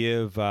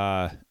give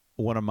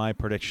one of my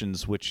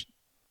predictions, which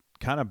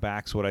kind of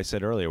backs what I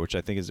said earlier, which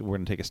I think is we're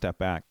going to take a step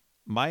back.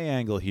 My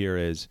angle here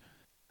is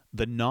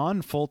the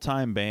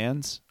non-full-time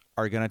bands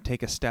are going to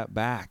take a step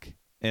back.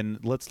 And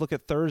let's look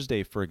at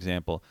Thursday, for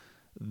example.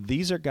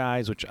 These are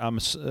guys, which I'm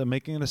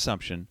making an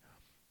assumption,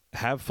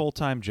 have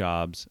full-time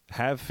jobs,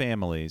 have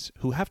families,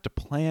 who have to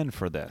plan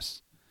for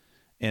this.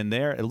 And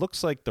there, it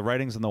looks like the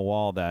writing's on the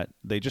wall that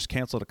they just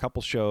canceled a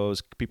couple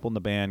shows. People in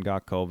the band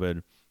got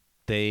COVID.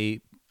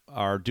 They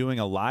are doing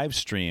a live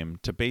stream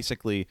to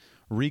basically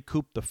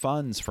recoup the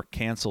funds for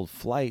canceled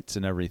flights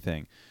and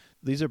everything.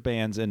 These are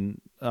bands, and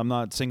I'm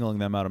not singling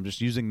them out. I'm just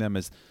using them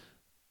as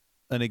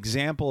an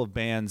example of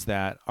bands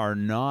that are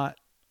not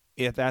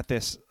at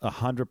this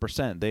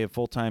 100%. They have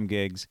full-time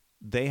gigs.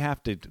 They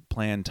have to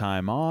plan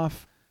time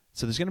off.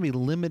 So there's going to be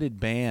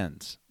limited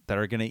bands that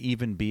are going to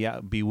even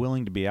be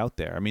willing to be out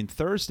there. I mean,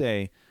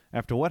 Thursday,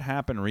 after what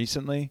happened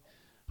recently,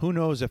 who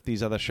knows if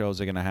these other shows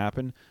are going to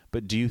happen,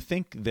 but do you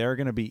think they're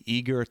going to be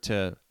eager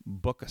to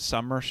book a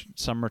summer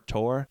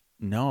tour?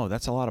 No,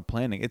 that's a lot of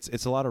planning.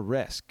 It's a lot of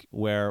risk,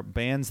 where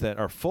bands that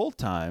are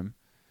full-time,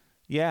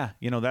 yeah,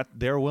 that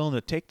they're willing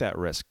to take that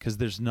risk because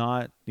there's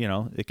not,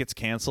 it gets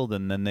canceled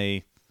and then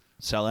they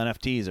sell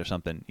NFTs or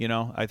something.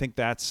 I think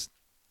there's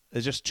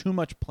just too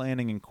much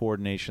planning and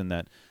coordination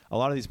that a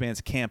lot of these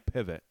bands can't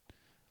pivot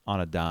on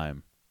a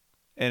dime.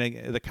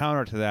 And the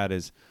counter to that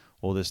is,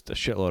 well, there's a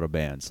shitload of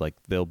bands. Like,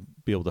 they'll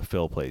be able to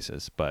fill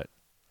places. But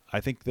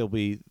I think there'll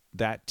be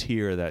that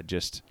tier that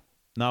just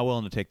not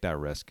willing to take that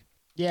risk.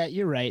 Yeah,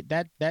 you're right.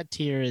 That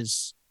tier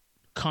is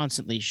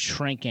constantly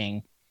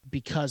shrinking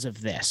because of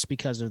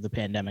the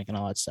pandemic and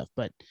all that stuff.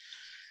 But,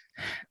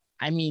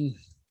 I mean,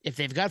 if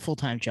they've got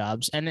full-time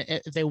jobs and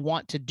if they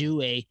want to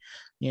do a,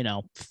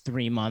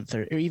 3-month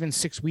or even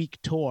 6-week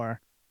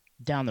tour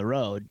down the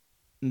road,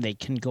 they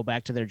can go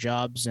back to their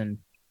jobs and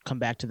come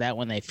back to that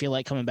when they feel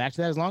like coming back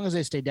to that. As long as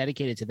they stay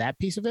dedicated to that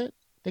piece of it,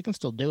 they can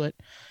still do it.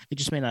 It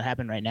just may not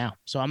happen right now.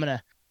 So I'm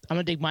gonna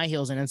dig my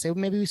heels in and say, well,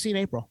 maybe we see in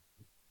April.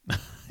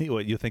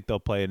 What, you think they'll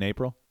play in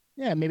April?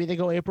 Yeah, maybe they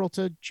go April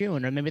to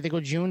June, or maybe they go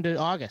June to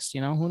August.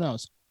 Who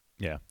knows?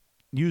 Yeah.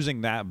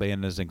 Using that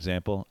band as an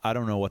example, I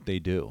don't know what they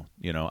do,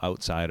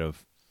 outside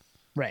of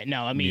right.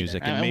 No, I mean,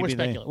 music. And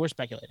maybe we're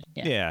speculating.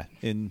 Yeah.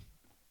 And,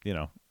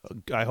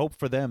 I hope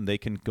for them they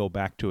can go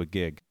back to a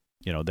gig.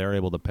 They're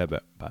able to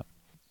pivot. But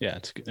Yeah,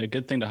 it's a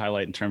good thing to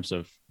highlight in terms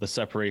of the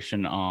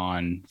separation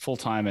on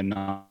full-time and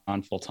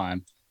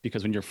non-full-time,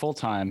 because when you're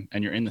full-time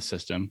and you're in the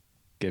system,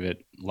 give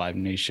it Live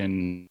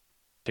Nation,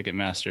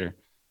 Ticketmaster,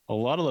 a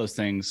lot of those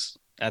things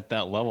at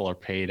that level are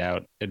paid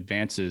out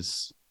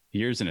advances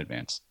years in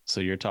advance.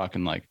 So you're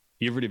talking like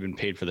you've already been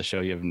paid for the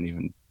show. You haven't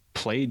even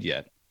played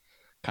yet.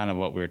 Kind of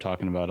what we were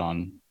talking about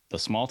on the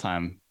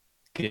small-time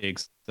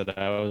gigs that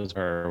I was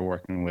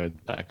working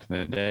with back in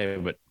the day.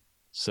 But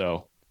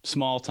so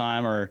small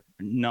time or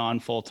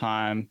non-full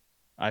time,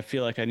 I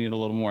feel like I need a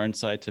little more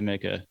insight to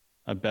make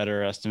a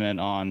better estimate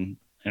on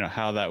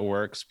how that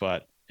works.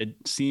 But it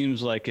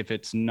seems like if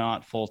it's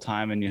not full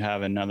time and you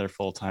have another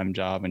full-time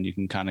job and you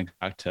can kind of go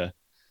back to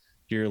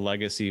your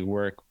legacy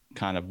work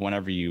kind of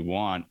whenever you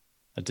want,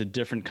 it's a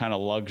different kind of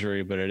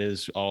luxury, but it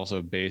is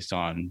also based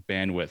on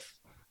bandwidth.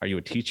 Are you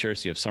a teacher?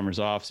 So you have summers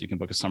off, so you can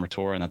book a summer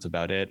tour and that's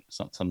about it.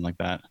 Something like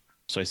that.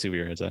 So I see where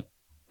your head's at.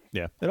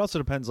 yeah, it also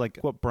depends, like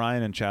what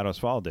Brian and Shadows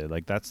Fall did.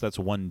 Like that's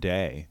one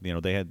day.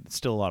 They had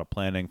still a lot of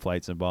planning,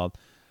 flights involved.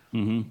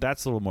 Mm-hmm.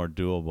 That's a little more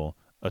doable.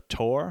 A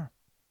tour,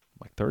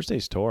 like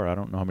Thursday's tour, I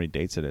don't know how many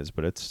dates it is,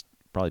 but it's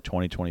probably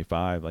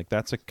 2025. Like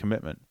that's a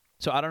commitment.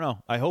 So I don't know.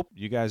 I hope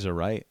you guys are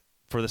right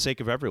for the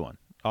sake of everyone.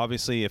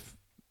 Obviously, if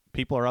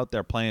people are out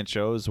there playing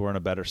shows, we're in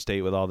a better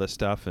state with all this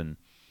stuff, and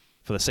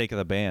for the sake of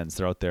the bands,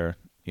 they're out there,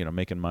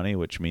 making money,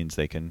 which means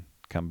they can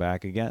come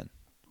back again.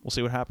 We'll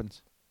see what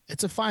happens.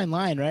 It's a fine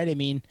line, right? I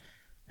mean,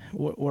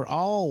 we're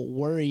all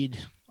worried.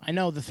 I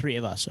know the three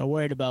of us are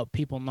worried about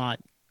people not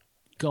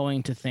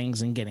going to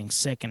things and getting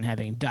sick and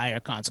having dire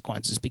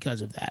consequences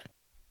because of that.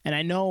 And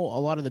I know a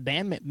lot of the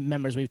band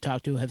members we've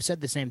talked to have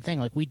said the same thing.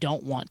 Like, we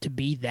don't want to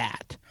be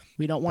that.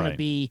 We don't want to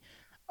be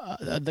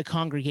the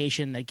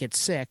congregation that gets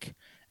sick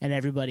and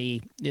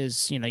everybody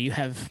is, you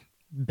have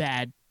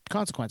bad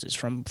consequences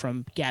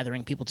from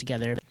gathering people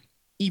together,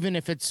 even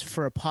if it's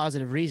for a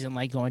positive reason,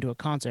 like going to a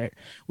concert,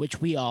 which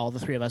the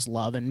three of us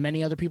love, and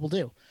many other people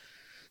do.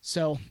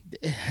 So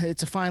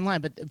it's a fine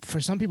line, but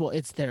for some people,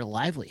 it's their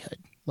livelihood.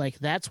 Like,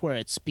 that's where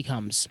it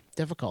becomes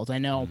difficult. I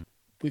know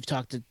we've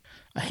talked to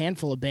a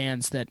handful of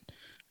bands that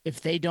if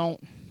they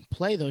don't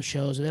play those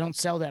shows or they don't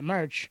sell that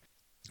merch,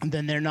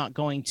 then they're not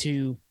going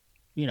to,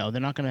 they're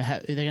going to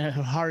have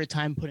a harder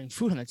time putting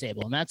food on the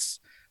table. And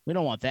we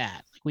don't want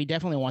that. Like, we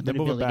definitely want them to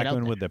be able to get out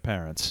there. With their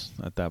parents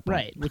at that point.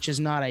 Right, which is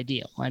not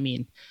ideal. I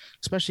mean,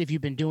 especially if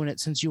you've been doing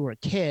it since you were a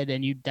kid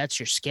and that's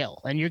your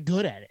skill and you're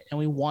good at it.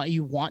 And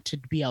you want to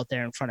be out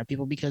there in front of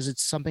people because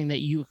it's something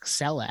that you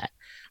excel at.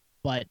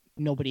 But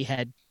nobody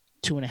had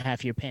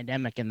 2.5-year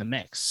pandemic in the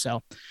mix.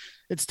 So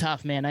it's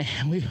tough, man.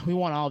 We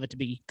want all of it to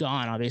be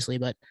gone, obviously,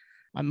 but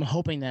I'm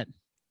hoping that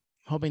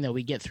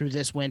we get through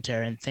this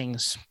winter and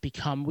things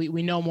become,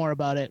 we know more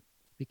about it.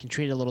 We can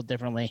treat it a little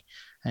differently,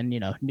 and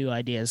new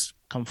ideas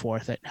come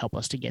forth that help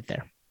us to get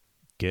there.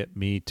 Get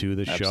me to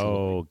the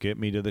show. Get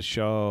me to the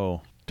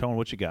show. Tone,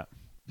 what you got?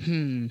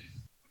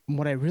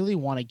 What I really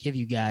want to give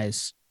you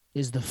guys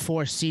is the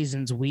 4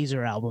 Seasons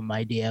Weezer album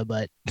idea,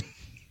 but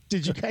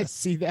did you guys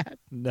see that?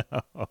 No.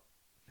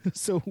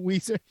 So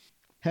Weezer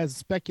has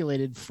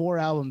speculated 4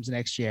 albums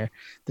next year: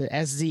 the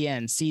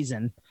SZN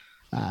season,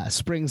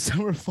 spring,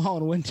 summer, fall,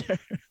 and winter.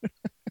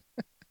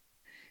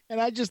 And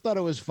I just thought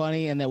it was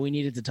funny, and that we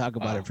needed to talk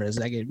about it for a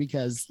second,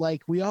 because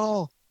like we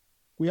all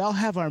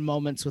have our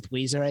moments with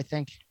Weezer, I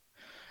think.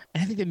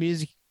 And I think the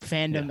music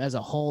fandom as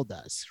a whole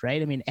does,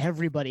 right? I mean,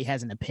 everybody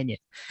has an opinion,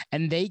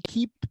 and they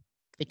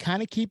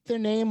kind of keep their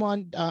name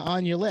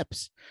on your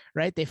lips,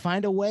 right? They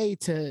find a way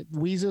to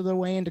weasel their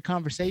way into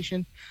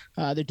conversation.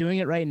 They're doing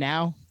it right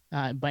now,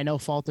 by no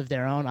fault of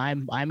their own.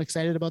 I'm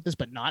excited about this,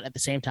 but not at the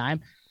same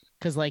time,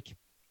 because like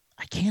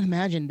I can't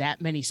imagine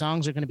that many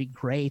songs are going to be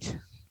great.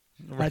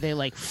 Right. Are they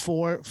like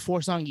four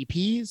song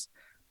EPs?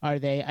 Are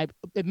they?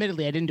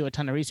 Admittedly, I didn't do a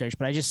ton of research,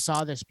 but I just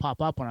saw this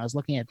pop up when I was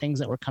looking at things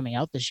that were coming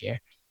out this year,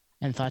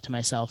 and thought to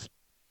myself,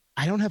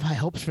 I don't have high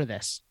hopes for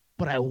this,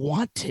 but I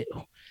want to,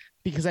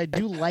 because I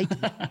do like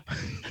them.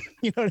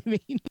 You know what I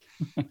mean?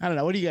 I don't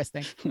know. What do you guys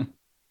think?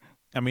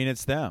 I mean,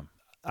 it's them.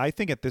 I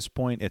think at this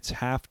point, it's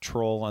half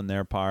troll on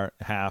their part,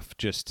 half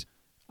just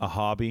a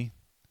hobby.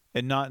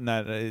 And not in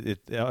that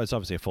it's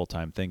obviously a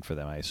full-time thing for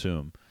them, I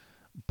assume.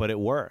 But it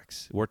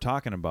works. We're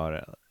talking about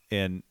it.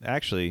 And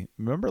actually,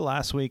 remember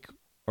last week,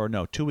 or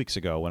no, 2 weeks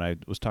ago, when I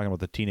was talking about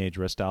the Teenage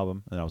Wrist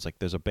album, and I was like,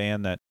 there's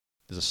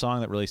a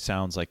song that really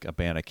sounds like a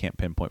band I can't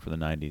pinpoint for the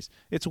 90s.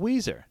 It's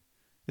Weezer.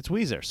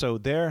 So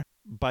they're,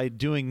 by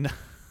doing,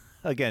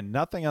 again,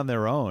 nothing on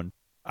their own,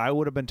 I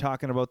would have been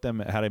talking about them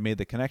had I made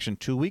the connection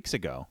 2 weeks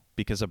ago,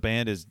 because a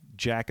band is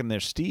jacking their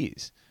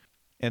steez.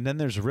 And then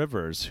there's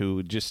Rivers,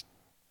 who just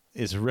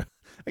is,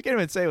 I can't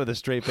even say it with a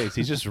straight face.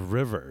 He's just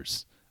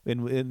Rivers.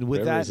 And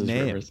with Rivers that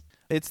name, Rivers.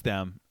 It's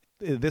them.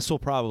 This will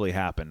probably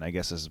happen, I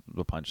guess, is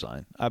the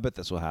punchline. I bet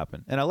this will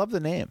happen. And I love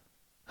the name.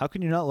 How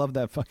can you not love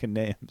that fucking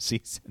name,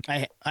 Season?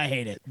 I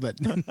hate it, but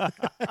and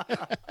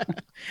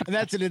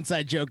that's an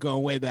inside joke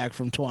going way back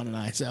from Twan and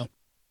I. So,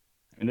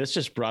 and this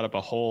just brought up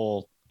a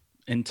whole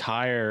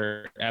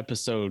entire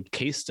episode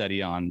case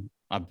study on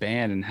a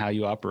band and how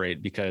you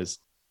operate, because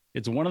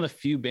it's one of the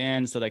few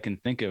bands that I can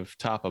think of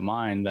top of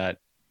mind that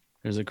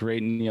there's a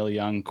great Neil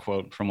Young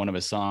quote from one of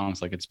his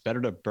songs, like, it's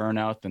better to burn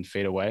out than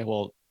fade away.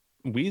 Well,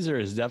 Weezer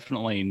is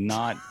definitely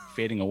not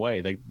fading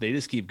away. They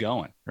just keep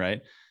going, right?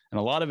 And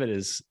a lot of it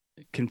is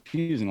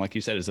confusing. Like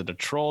you said, is it a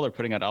troll? They're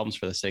putting out albums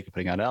for the sake of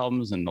putting out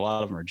albums, and a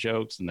lot of them are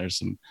jokes, and there's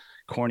some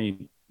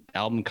corny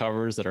album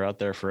covers that are out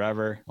there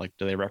forever. Like,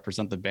 do they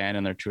represent the band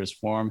in their truest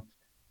form?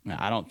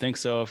 I don't think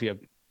so. If you have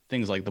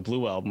things like the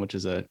Blue Album, which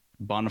is a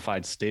bona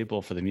fide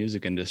staple for the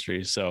music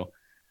industry. So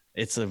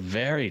it's a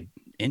very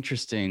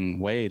interesting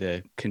way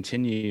to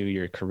continue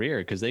your career,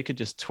 because they could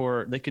just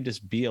tour, they could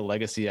just be a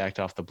legacy act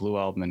off the Blue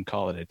Album and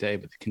call it a day,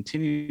 but they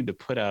continue to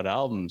put out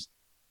albums.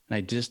 And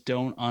I just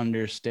don't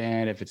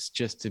understand if it's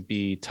just to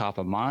be top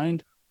of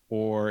mind,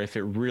 or if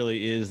it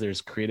really is,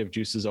 there's creative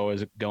juices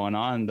always going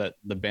on, that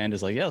the band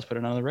is like, yeah, let's put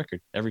another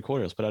record every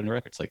quarter. Let's put out a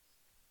record. It's like,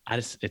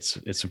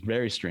 it's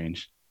very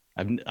strange.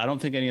 I don't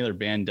think any other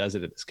band does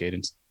it at this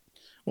cadence.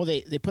 Well,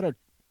 they put out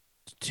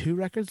 2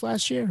 records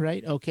last year,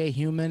 right? OK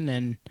Human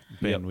and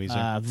Van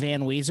Weezer.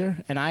 Van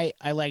Weezer. And I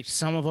liked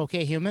some of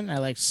OK Human. I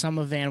liked some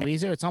of Van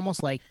Weezer. It's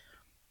almost like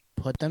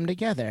put them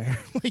together.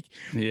 Like,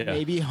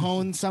 maybe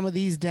hone some of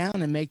these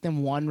down and make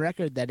them one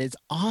record that is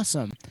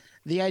awesome.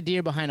 The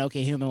idea behind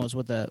OK Human was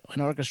with an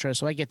orchestra,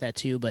 so I get that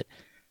too. But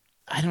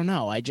I don't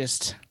know.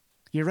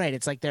 You're right.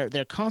 It's like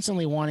they're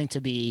constantly wanting to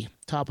be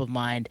top of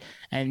mind,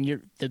 and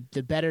you're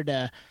the better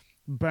to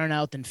burn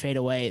out than fade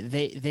away.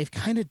 They've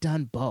kind of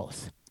done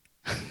both.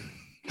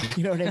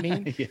 You know what I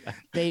mean?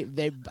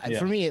 Yeah.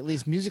 For me, at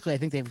least musically, I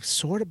think they've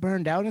sort of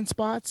burned out in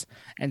spots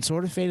and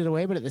sort of faded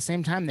away, but at the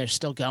same time, they're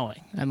still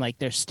going, and like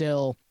they're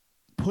still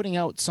putting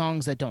out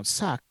songs that don't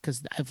suck,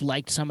 because I've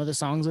liked some of the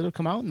songs that have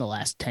come out in the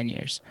last 10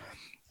 years.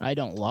 I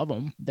don't love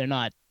them. They're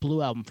not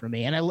Blue Album for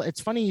me. And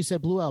it's funny you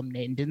said Blue Album,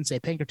 Nate, and didn't say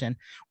Pinkerton.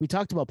 We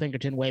talked about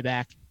Pinkerton way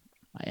back.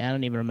 I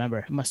don't even remember.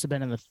 It must have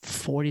been in the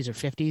 40s or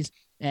 50s.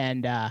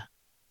 And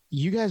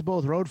you guys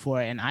both rode for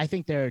it. And I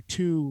think there are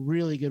 2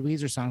 really good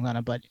Weezer songs on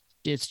it, but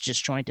it's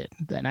disjointed.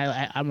 And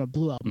I'm a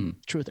Blue Album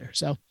truther.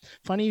 So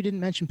funny you didn't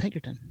mention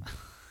Pinkerton.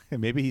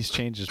 Maybe he's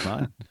changed his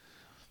mind.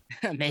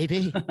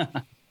 Maybe.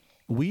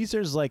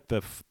 Weezer's like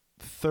the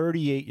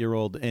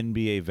 38-year-old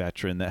NBA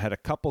veteran that had a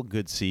couple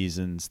good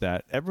seasons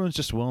that everyone's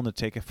just willing to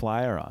take a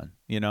flyer on.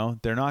 You know,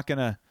 they're not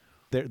gonna.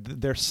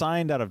 They're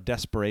signed out of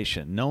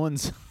desperation. No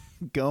one's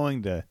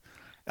going to.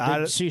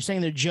 So you're saying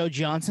they're Joe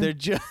Johnson? They're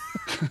Joe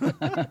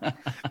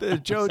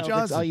Celtics,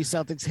 Johnson. All you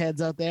Celtics heads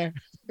out there.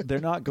 They're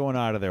not going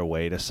out of their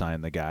way to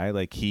sign the guy.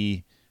 Like,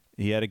 he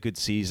He had a good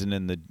season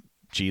in the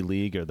G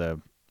League or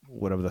the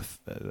whatever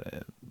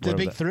The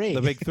big three.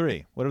 The big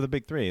three. Whatever the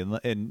big three.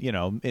 And you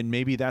know, and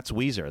maybe that's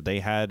Weezer. They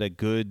had a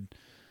good,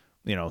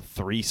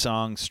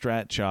 3-song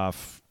stretch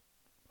off,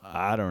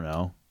 I don't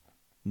know,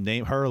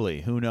 name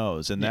Hurley, who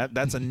knows? And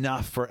that's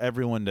enough for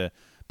everyone to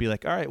be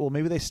like, all right, well,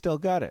 maybe they still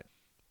got it.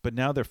 But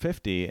now they're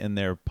 50 and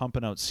they're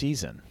pumping out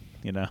season,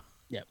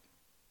 Yep.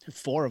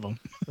 4 of them.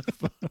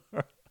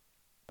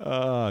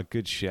 Oh,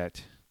 good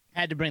shit.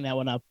 Had to bring that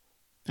one up.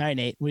 All right,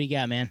 Nate, what do you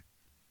got, man?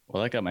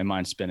 Well, that got my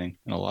mind spinning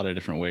in a lot of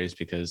different ways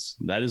because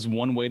that is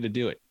one way to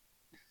do it.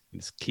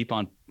 Just keep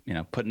on,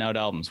 putting out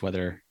albums,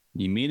 whether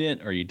you mean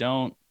it or you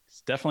don't.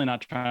 It's definitely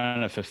not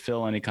trying to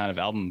fulfill any kind of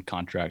album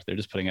contract. They're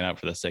just putting it out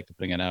for the sake of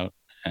putting it out.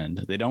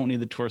 And they don't need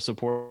the tour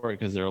support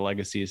because they're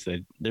legacies.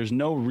 There's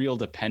no real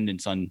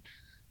dependence on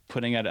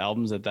putting out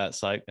albums at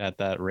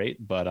that rate.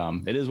 But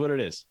it is what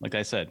it is. Like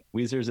I said,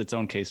 Weezer is its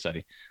own case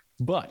study.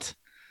 But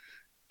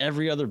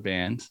every other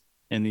band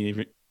in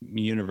the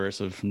universe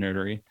of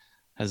nerdery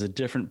has a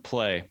different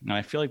play. And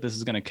I feel like this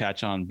is going to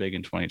catch on big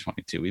in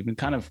 2022. We've been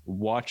kind of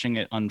watching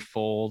it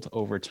unfold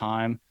over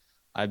time.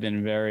 I've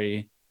been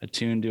very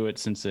attuned to it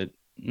since I'm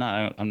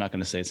not going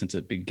to say since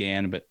it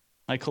began, but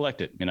I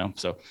collect it,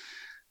 So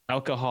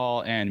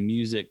alcohol and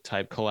music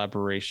type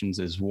collaborations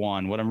is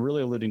one. What I'm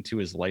really alluding to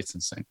is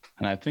licensing.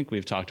 And I think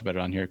we've talked about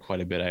it on here quite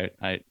a bit.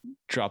 I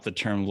dropped the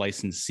term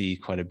licensee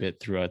quite a bit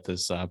throughout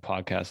this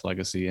podcast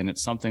legacy. And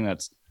it's something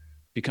that's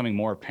becoming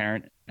more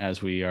apparent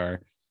as we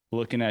are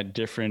looking at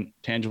different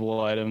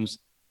tangible items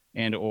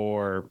and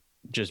or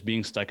just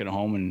being stuck at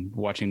home and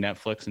watching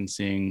Netflix and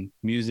seeing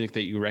music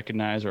that you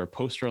recognize or a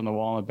poster on the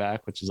wall in the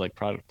back, which is like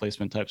product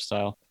placement type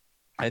style.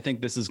 I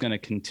think this is going to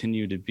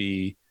continue to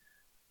be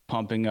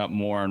pumping up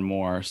more and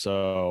more.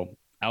 So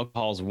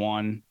alcohol's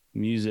one,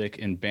 music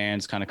and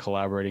bands kind of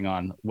collaborating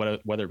on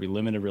whether it be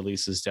limited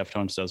releases.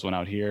 Deftones does one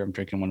out here. I'm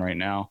drinking one right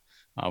now.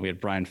 We had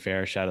Brian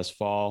Fair, Shadows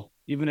Fall.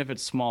 Even if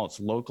it's small, it's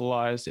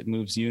localized, it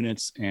moves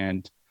units.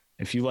 And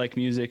if you like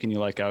music and you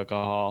like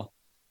alcohol,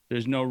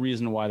 there's no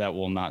reason why that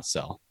will not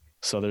sell.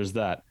 So there's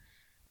that.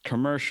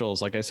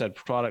 Commercials, like I said,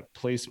 product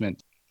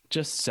placement,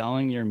 just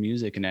selling your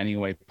music in any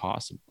way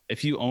possible.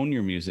 If you own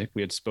your music,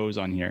 we had Spose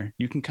on here,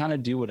 you can kind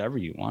of do whatever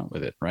you want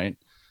with it, right?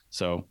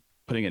 So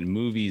putting it in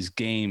movies,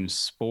 games,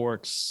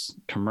 sports,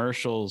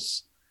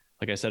 commercials.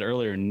 Like I said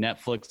earlier,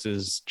 Netflix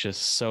is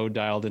just so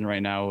dialed in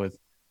right now with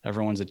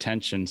everyone's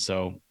attention.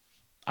 So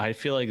I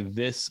feel like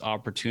this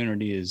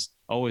opportunity has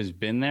always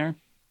been there,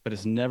 but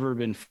it's never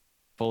been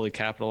fully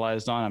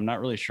capitalized on. I'm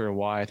not really sure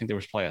why. I think there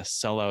was probably a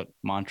sellout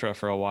mantra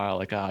for a while,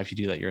 like, if you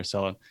do that, you're a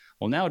sellout.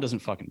 Well, now it doesn't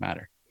fucking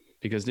matter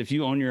because if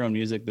you own your own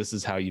music, this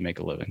is how you make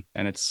a living.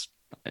 And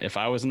if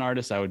I was an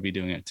artist, I would be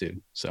doing it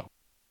too. So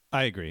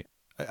I agree.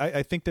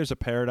 I think there's a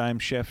paradigm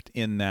shift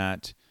in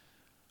that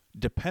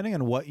depending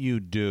on what you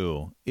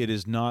do, it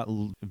is not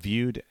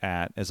viewed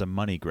as a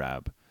money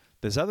grab.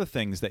 There's other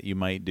things that you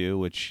might do,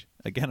 which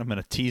again, I'm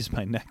going to tease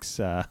my next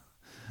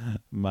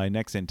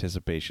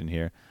anticipation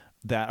here,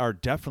 that are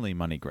definitely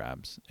money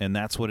grabs. And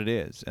that's what it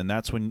is. And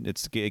that's when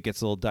it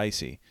gets a little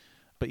dicey.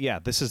 But yeah,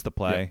 this is the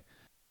play,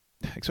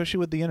 especially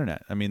with the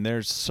internet. I mean,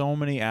 there's so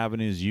many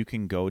avenues you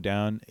can go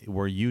down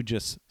where you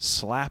just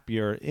slap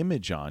your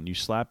image on, you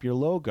slap your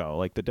logo,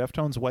 like the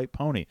Deftones White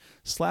Pony,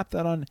 slap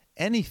that on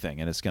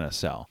anything and it's going to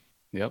sell.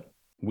 Yep.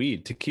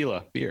 Weed,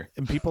 tequila, beer.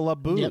 And people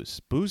love booze.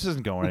 Yep. Booze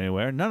isn't going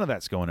anywhere. None of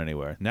that's going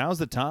anywhere. Now's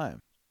the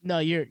time. No,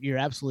 you're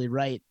absolutely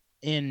right.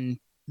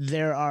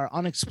 There are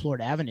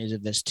unexplored avenues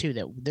of this too.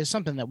 That there's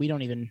something that we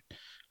don't even.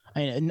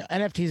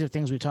 NFTs are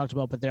things we talked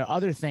about, but there are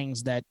other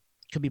things that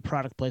could be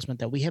product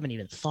placement that we haven't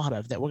even thought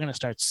of that we're going to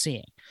start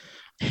seeing.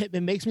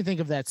 It makes me think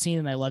of that scene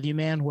in I Love You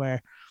Man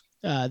where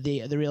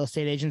the real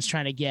estate agent's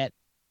trying to get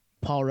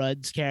Paul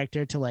Rudd's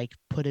character to like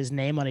put his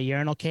name on a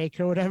urinal cake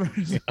or whatever.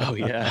 Oh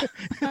yeah.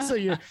 So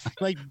you're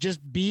like, just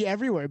be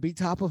everywhere, be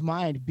top of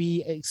mind,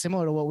 be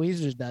similar to what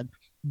Weezer's done,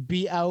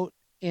 be out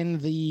in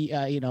the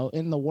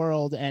in the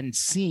world and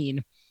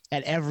seen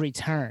at every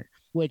turn,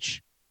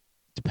 which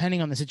depending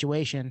on the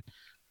situation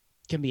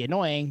can be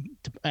annoying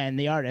and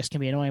the artist can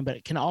be annoying, but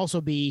it can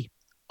also be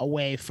a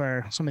way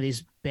for some of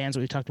these bands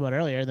that we talked about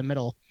earlier, the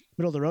middle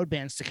of the road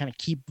bands, to kind of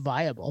keep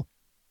viable.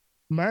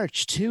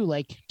 Merch too,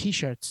 like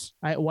t-shirts.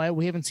 Why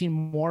we haven't seen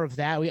more of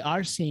that? We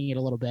are seeing it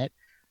a little bit.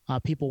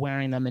 People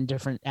wearing them in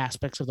different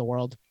aspects of the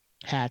world,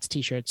 hats,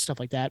 t-shirts, stuff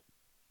like that,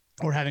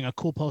 or having a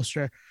cool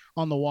poster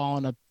on the wall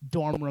in a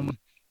dorm room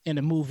in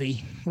a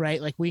movie,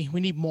 right? Like we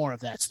need more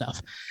of that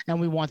stuff,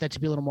 and we want that to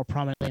be a little more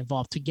prominently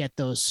involved to get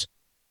those,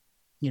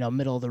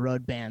 middle of the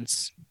road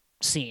bands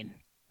seen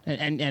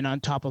and on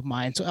top of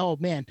mind. So, oh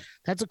man,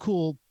 that's a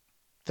cool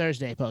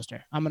Thursday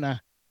poster. I'm gonna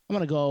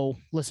go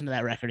listen to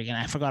that record again.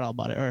 I forgot all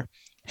about it. Or,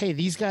 hey,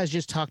 these guys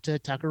just talked to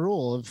Tucker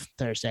Rule of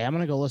Thursday. I'm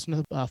gonna go listen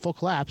to the Full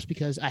Collapse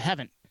because I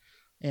haven't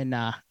in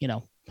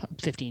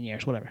 15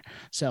 years, whatever.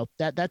 So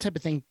that type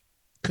of thing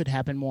could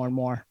happen more and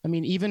more. I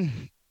mean,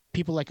 even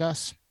people like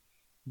us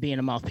being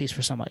a mouthpiece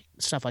for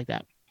stuff like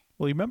that.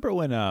 Well, you remember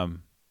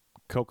when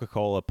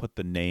Coca-Cola put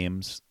the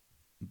names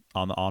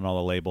on all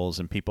the labels,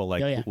 and people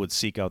like would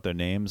seek out their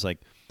names. Like,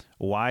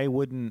 why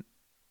wouldn't,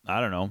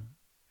 I don't know,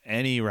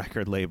 any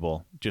record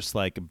label just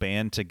like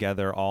band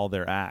together all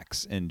their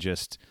acts and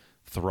just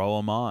throw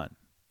them on?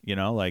 You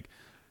know, like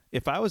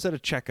if I was at a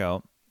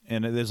checkout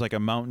and there's like a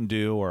Mountain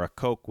Dew or a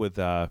Coke with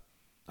I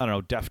don't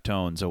know,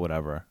 Deftones or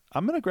whatever,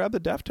 I'm gonna grab the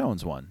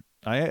Deftones one.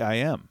 I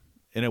am,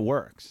 and it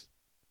works.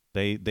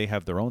 They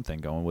have their own thing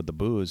going with the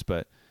booze,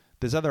 but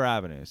there's other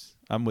avenues.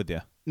 I'm with you.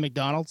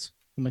 McDonald's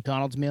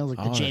meals,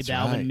 like the J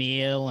Balvin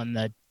meal and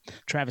the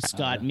Travis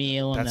Scott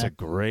meal. That's a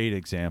great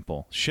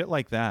example. Shit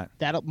like that.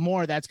 That's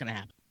going to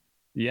happen.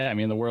 Yeah, I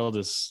mean, the world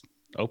is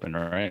open,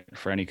 right,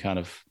 for any kind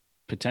of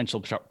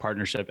potential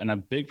partnership. And a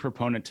big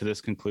proponent to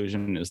this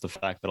conclusion is the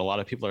fact that a lot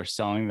of people are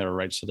selling their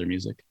rights to their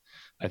music.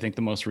 I think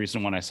the most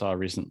recent one I saw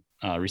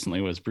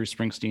recently was Bruce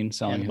Springsteen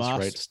selling his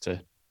rights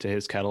to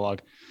his catalog.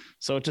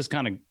 So it just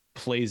kind of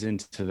plays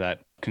into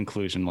that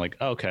conclusion, like,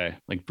 okay,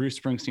 like Bruce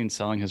Springsteen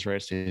selling his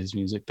rights to his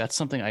music, that's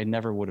something I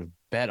never would have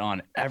bet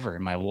on ever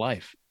in my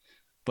life.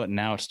 But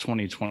now it's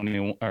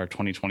 2020 or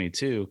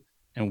 2022,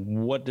 and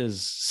what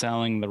does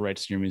selling the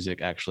rights to your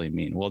music actually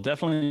mean? Well, it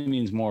definitely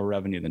means more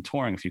revenue than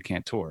touring if you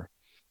can't tour.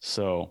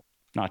 So,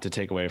 not to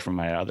take away from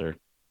my other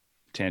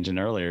tangent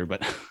earlier,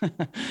 but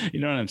you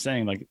know what I'm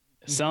saying? Like,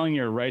 selling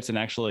your rights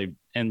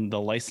and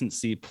the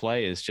licensee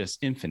play is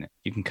just infinite.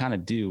 You can kind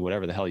of do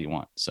whatever the hell you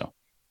want. So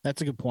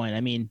that's a good point.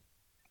 I mean,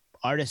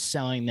 artists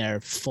selling their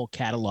full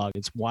catalog,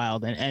 it's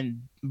wild.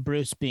 And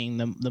Bruce being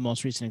the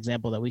most recent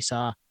example that we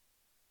saw,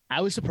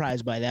 I was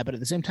surprised by that. But at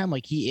the same time,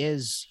 like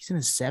he's in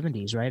his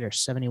 70s, right? Or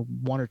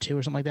 71 or 2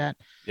 or something like that.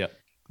 Yeah.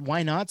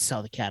 Why not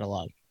sell the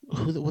catalog?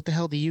 What the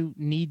hell do you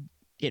need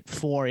it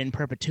for in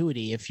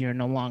perpetuity if you're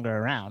no longer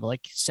around?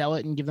 Like, sell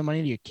it and give the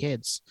money to your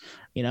kids,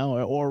 you know,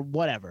 or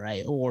whatever,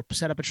 right? Or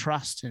set up a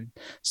trust and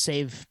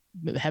have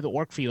it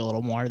work for you a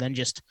little more than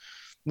just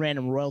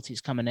random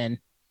royalties coming in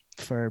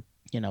for,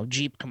 you know,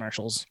 Jeep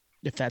commercials,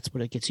 if that's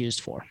what it gets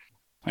used for.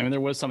 I mean, there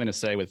was something to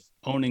say with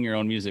owning your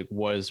own music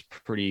was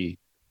pretty,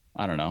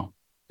 I don't know,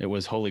 it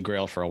was holy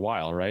grail for a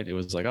while, right? It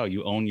was like, oh,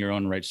 you own your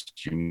own rights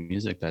to your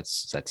music.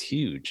 That's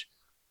huge.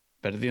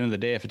 But at the end of the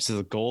day, if it's just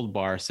a gold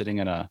bar sitting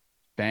in a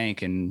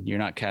bank and you're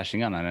not cashing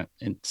in on it,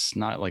 it's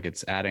not like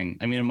it's adding.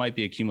 I mean, it might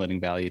be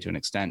accumulating value to an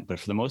extent, but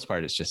for the most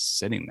part, it's just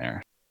sitting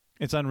there.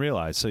 It's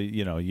unrealized. So,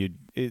 you know,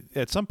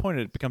 at some point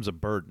it becomes a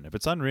burden. If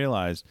it's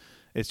unrealized,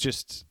 it's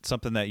just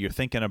something that you're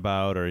thinking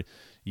about, or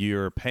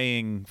you're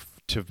paying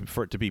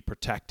for it to be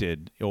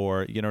protected,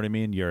 or, you know what I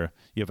mean? You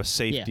have a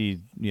safety,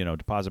 you know,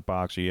 deposit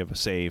box, or you have a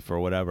safe or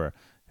whatever.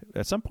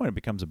 At some point it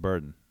becomes a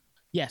burden.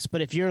 Yes.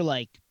 But if you're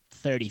like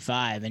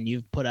 35 and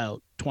you've put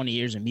out 20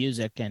 years of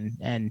music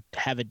and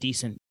have a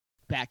decent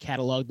back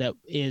catalog that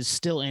is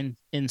still in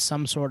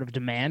some sort of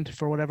demand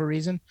for whatever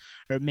reason,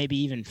 or maybe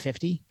even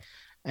 50,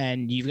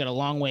 and you've got a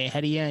long way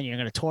ahead of you and you're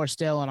going to tour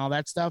still and all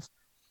that stuff,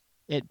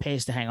 it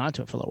pays to hang on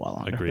to it for a little while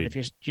longer. Agreed. But if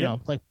you're, you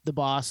know, like the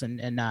Boss and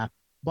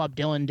Bob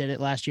Dylan did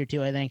it last year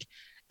too, I think.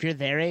 If you're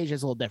their age,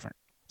 it's a little different.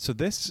 So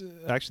this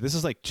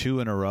is like 2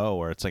 in a row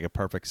where it's like a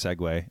perfect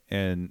segue,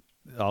 and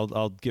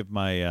I'll give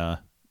my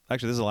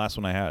actually, this is the last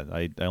one I had.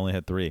 I only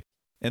had 3.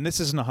 And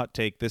this isn't a hot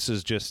take. This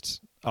is just,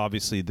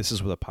 obviously, this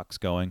is where the puck's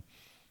going.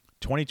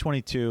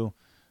 2022,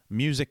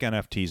 music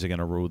NFTs are going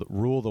to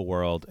rule the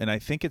world, and I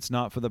think it's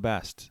not for the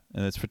best,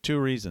 and it's for 2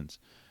 reasons.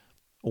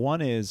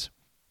 One is,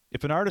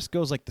 if an artist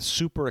goes like the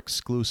super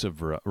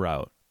exclusive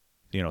route,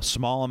 you know,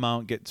 small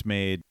amount gets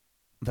made,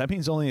 that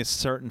means only a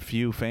certain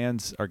few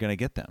fans are going to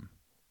get them.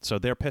 So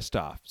they're pissed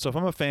off. So if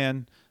I'm a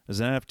fan, there's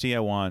an NFT I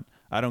want,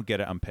 I don't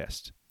get it, I'm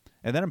pissed.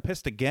 And then I'm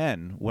pissed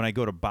again when I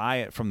go to buy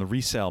it from the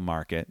resale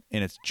market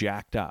and it's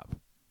jacked up,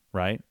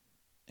 right?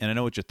 And I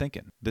know what you're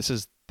thinking. This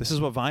is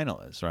what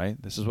vinyl is,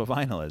 right? This is what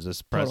vinyl is. This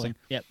is pressing.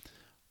 Totally. Yep.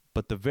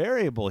 But the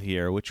variable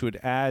here, which would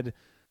add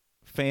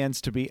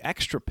fans to be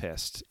extra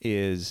pissed,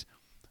 is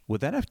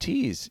with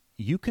NFTs,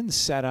 you can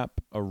set up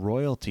a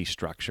royalty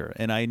structure.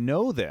 And I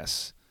know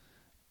this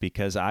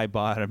because I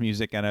bought a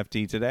music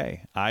NFT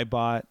today. I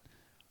bought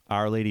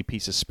Our Lady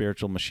Peace of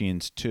Spiritual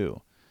Machines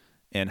 2.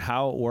 And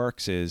how it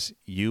works is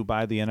you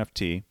buy the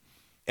NFT.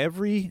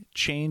 Every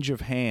change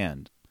of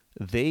hand,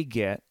 they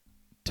get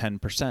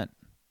 10%.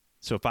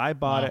 So if I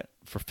bought it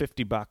for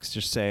 $50,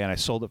 just say, and I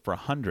sold it for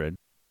 $100,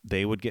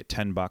 they would get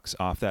 $10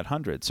 off that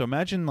 $100. So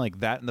imagine like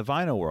that in the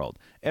vinyl world.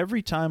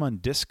 Every time on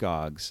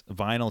Discogs,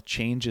 vinyl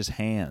changes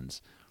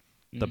hands,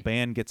 the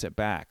band gets it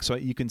back. So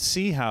you can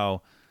see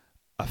how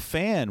a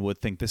fan would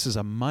think this is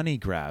a money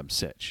grab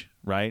sitch,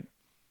 right?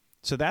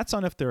 So that's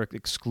on if they're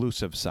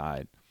exclusive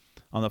side.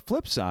 On the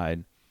flip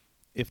side,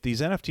 if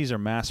these NFTs are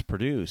mass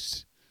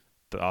produced,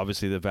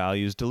 obviously the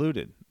value is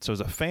diluted. So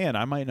as a fan,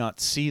 I might not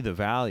see the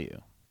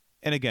value.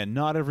 And again,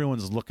 not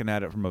everyone's looking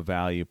at it from a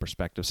value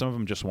perspective. Some of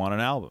them just want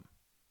an album,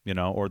 you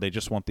know, or they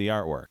just want the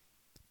artwork.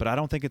 But I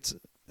don't think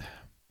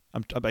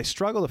I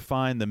struggle to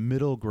find the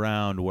middle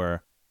ground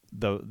where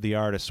the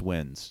artist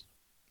wins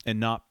and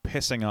not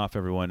pissing off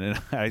everyone.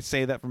 And I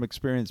say that from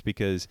experience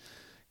because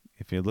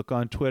if you look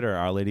on Twitter,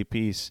 Our Lady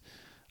Peace,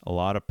 a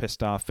lot of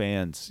pissed off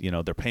fans. You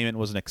know, their payment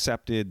wasn't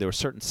accepted. There were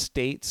certain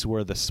states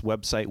where this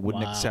website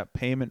wouldn't accept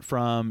payment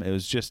from. It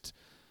was just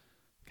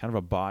kind of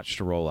a botched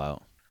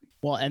rollout.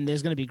 Well, and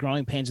there's going to be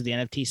growing pains with the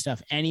NFT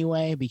stuff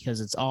anyway,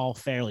 because it's all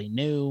fairly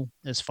new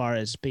as far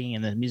as being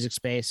in the music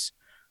space.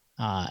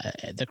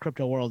 The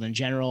crypto world in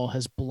general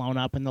has blown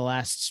up in the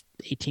last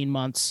 18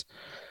 months,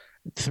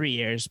 3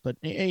 years, but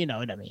you know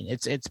what I mean?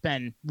 It's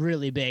been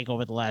really big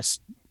over the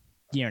last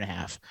year and a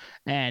half.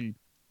 And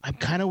I'm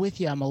kind of with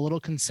you. I'm a little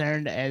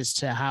concerned as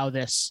to how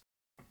this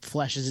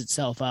fleshes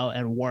itself out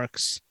and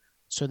works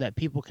so that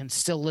people can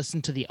still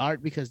listen to the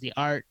art, because the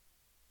art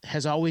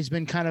has always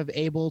been kind of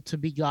able to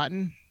be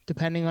gotten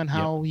depending on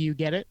how you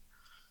get it.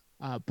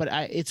 But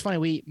it's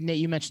funny. Nate,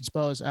 you mentioned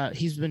Spose.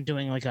 He's been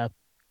doing like a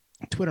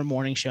Twitter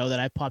morning show that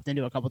I popped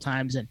into a couple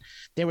times, and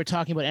they were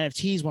talking about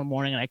NFTs one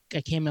morning, and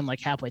I came in like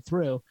halfway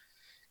through,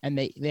 and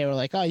they were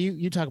like, "Oh,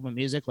 you talk about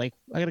music. Like,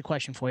 I got a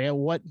question for you.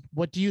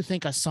 What do you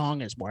think a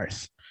song is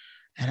worth?"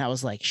 And I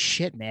was like,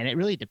 "Shit, man, it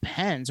really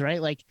depends,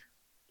 right? Like,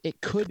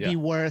 it could be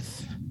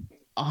worth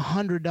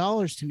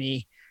 $100 to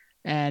me,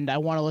 and I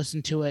want to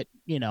listen to it,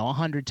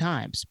 100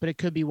 times. But it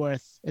could be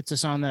worth, it's a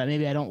song that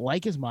maybe I don't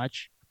like as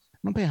much. I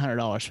don't pay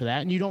 $100 for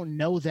that, and you don't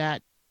know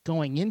that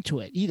going into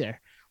it either.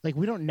 Like,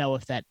 we don't know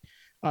if that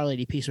Our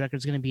Lady Peace record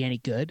is going to be any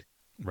good,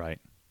 right?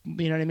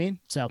 You know what I mean?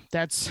 So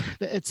it's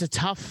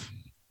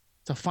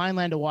a fine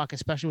line to walk,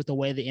 especially with the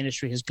way the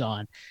industry has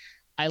gone.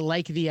 I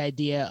like the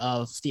idea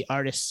of the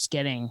artists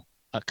getting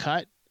a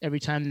cut every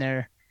time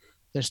their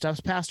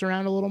stuff's passed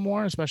around a little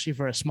more, especially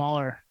for a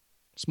smaller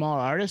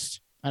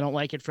artist. I don't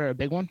like it for a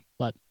big one,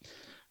 but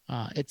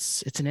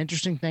it's an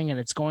interesting thing, and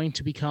it's going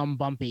to become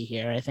bumpy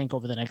here, I think,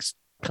 over the next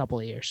couple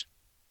of years.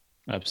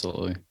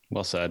 Absolutely.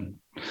 Well said.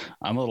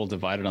 I'm a little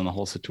divided on the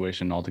whole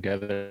situation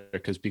altogether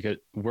because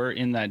we're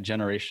in that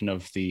generation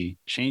of the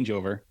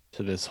changeover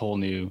to this whole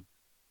new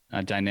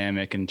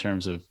dynamic in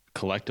terms of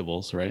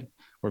collectibles, right?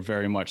 We're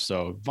very much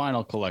so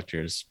vinyl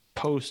collectors,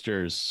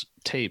 posters,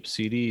 tapes,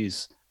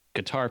 CDs,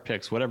 guitar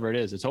picks, whatever it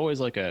is. It's always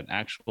like an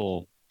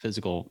actual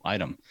physical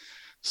item.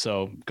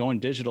 So going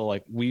digital,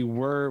 like we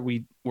were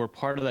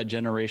part of that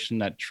generation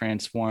that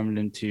transformed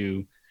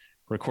into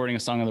recording a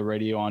song on the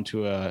radio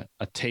onto a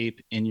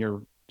tape in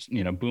your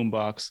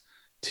boombox,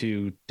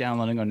 to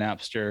downloading on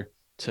Napster,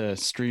 to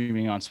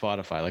streaming on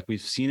Spotify. Like,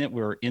 we've seen it,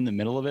 we're in the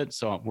middle of it.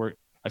 So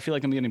I feel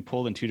like I'm getting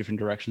pulled in two different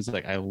directions.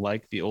 Like, I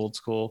like the old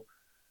school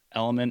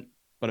element,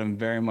 but I'm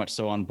very much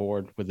so on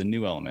board with the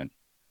new element.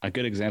 A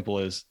good example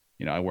is,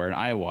 I wear an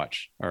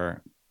iWatch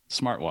or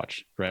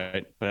smartwatch,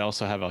 right? But I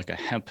also have like a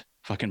hemp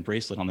fucking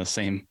bracelet on the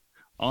same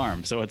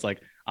arm. So it's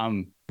like,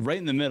 I'm right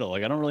in the middle.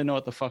 Like, I don't really know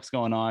what the fuck's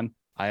going on.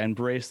 I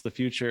embrace the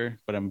future,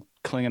 but I'm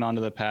clinging on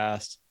to the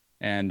past.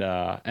 And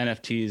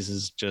NFTs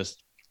is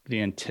just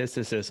the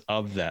antithesis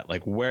of that.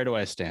 Like, where do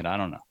I stand? I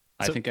don't know.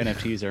 I think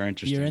NFTs are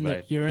interesting.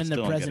 You're in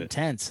the present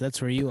tense.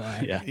 That's where you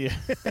are. Yeah.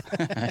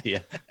 Yeah.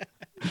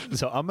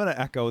 So I'm going to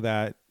echo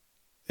that,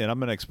 and I'm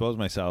going to expose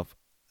myself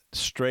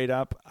straight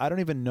up. I don't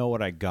even know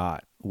what I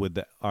got with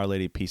the Our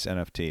Lady Peace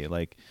NFT.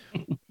 Like,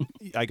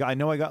 I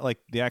know I got like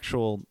the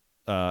actual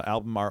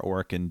album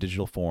artwork in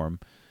digital form.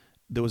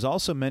 There was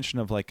also mention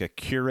of like a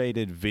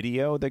curated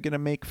video they're going to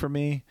make for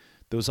me.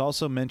 There was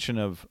also mention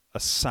of a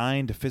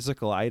signed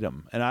physical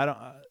item, and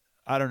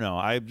I don't know.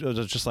 I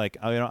was just like,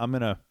 I'm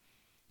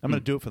gonna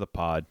do it for the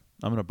pod.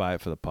 I'm gonna buy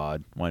it for the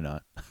pod. Why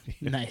not?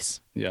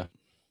 Nice. Yeah.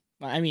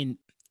 I mean,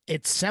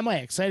 it's semi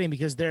exciting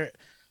because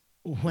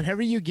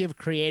whenever you give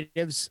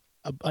creatives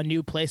a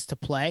new place to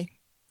play,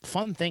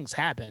 fun things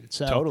happen.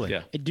 So totally.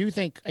 Yeah. I do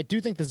think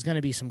there's going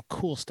to be some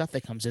cool stuff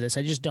that comes to this.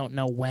 I just don't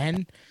know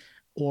when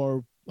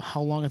or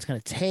how long it's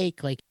going to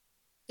take. Like,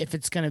 if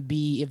there's going to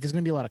be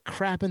a lot of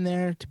crap in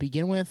there to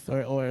begin with,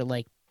 or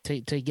like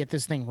to get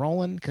this thing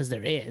rolling, because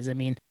there is. I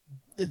mean,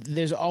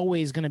 there's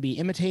always going to be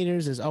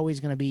imitators. There's always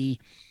going to be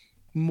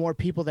more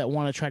people that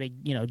want to try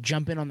to,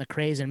 jump in on the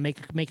craze and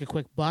make a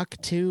quick buck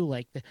too.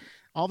 Like,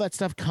 all that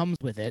stuff comes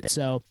with it.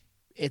 So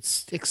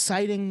it's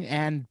exciting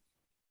and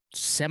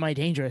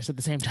semi-dangerous at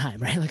the same time,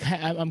 right? Like,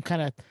 I'm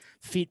kind of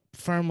feet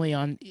firmly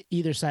on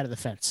either side of the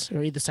fence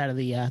or either side of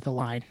the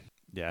line.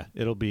 Yeah,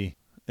 it'll be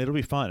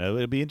fun.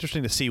 It'll be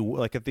interesting to see,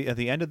 like, at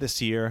the end of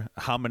this year,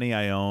 how many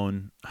I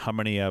own, how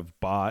many I've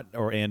bought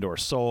or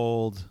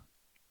sold.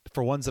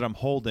 For ones that I'm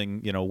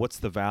holding, what's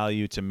the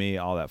value to me,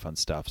 all that fun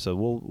stuff. So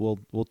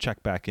we'll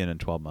check back in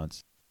 12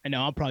 months. I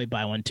know I'll probably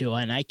buy one too,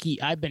 and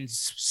I've been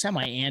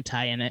semi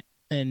anti in it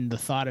and the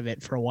thought of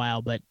it for a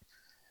while, but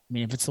I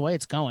mean, if it's the way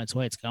it's going, it's the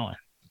way it's going.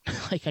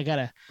 Like, I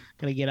gotta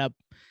get up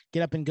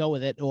and go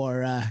with it,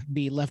 or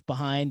be left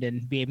behind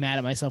and be mad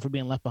at myself for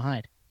being left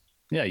behind.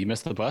 Yeah, you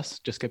missed the bus.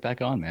 Just get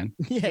back on, man.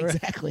 Yeah,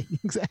 exactly.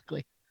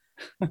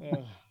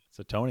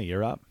 So Tony,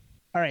 you're up.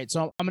 All right,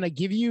 so I'm gonna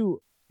give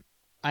you.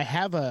 I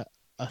have a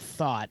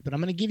thought, but I'm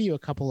gonna give you a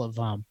couple of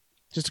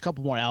just a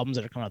couple more albums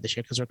that are coming out this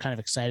year because we're kind of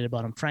excited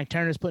about them. Frank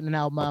Turner's putting an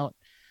album out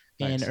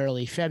in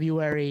early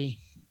February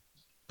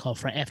called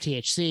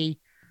FTHC.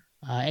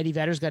 Eddie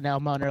Vedder's got an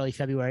album out in early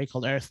February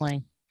called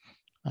Earthling.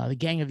 The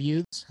Gang of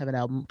Youths have an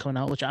album coming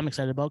out, which I'm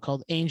excited about,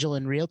 called Angel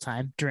in Real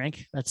Time.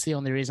 Drink. That's the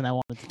only reason I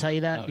wanted to tell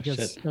you that,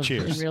 because of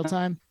Cheers. In Real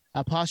Time.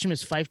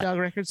 Posthumous Fife Dog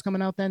records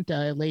coming out then,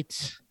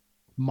 late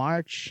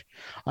March.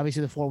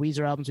 Obviously, the 4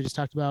 Weezer albums we just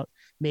talked about.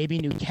 Maybe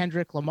new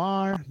Kendrick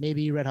Lamar.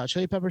 Maybe Red Hot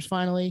Chili Peppers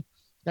finally.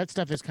 That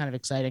stuff is kind of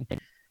exciting.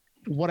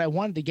 What I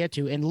wanted to get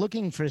to, and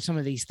looking for some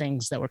of these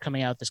things that were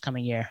coming out this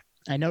coming year,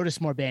 I noticed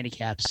more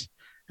Bandicaps,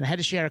 and I had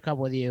to share a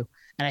couple with you.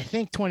 And I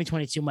think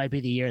 2022 might be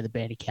the year of the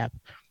Bandicap.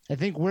 I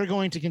think we're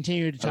going to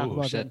continue to talk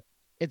about it.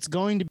 It's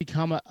going to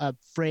become a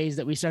phrase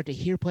that we start to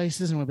hear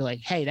places and we'll be like,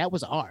 hey, that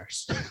was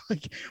ours.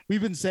 Like,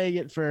 we've been saying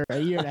it for a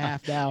year and a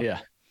half now. Yeah.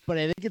 But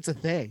I think it's a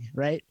thing,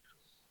 right?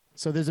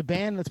 So there's a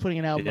band that's putting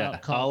an album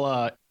out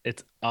called...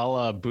 it's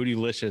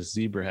Bootylicious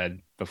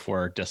Zebrahead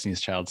before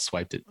Destiny's Child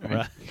swiped it.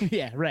 Right?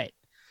 Yeah, right.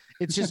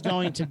 It's just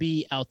going to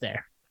be out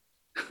there.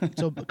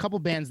 So a couple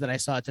bands that I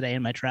saw today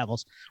in my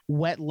travels.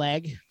 Wet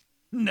Leg.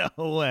 No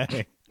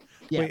way.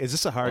 Yeah. Wait, is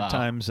this a Hard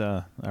Times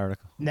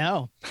article?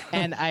 No.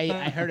 And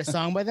I heard a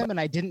song by them and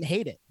I didn't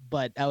hate it,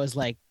 but I was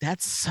like,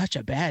 that's such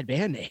a bad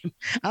band name.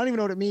 I don't even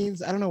know what it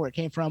means. I don't know where it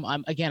came from.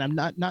 I'm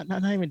not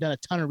even done a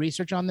ton of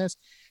research on this.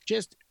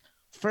 Just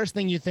first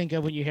thing you think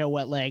of when you hear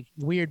Wet Leg,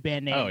 weird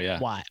band name. Oh yeah.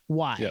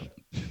 Why? Yep.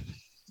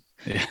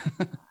 Yeah.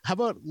 How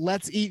about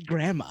Let's Eat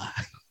Grandma?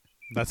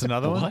 That's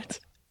another one? What?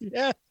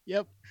 Yeah.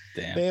 Yep.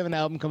 Damn. They have an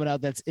album coming out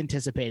that's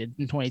anticipated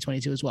in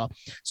 2022 as well.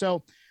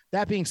 So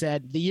that being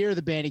said, the year of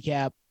the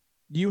Bandicap,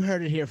 you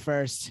heard it here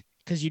first,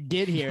 because you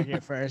did hear it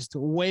here first,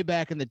 way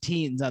back in the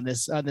teens on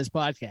this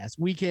podcast.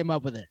 We came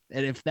up with it.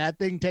 And if that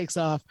thing takes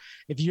off,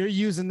 if you're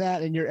using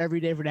that in your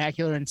everyday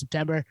vernacular in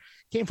September, it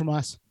came from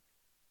us.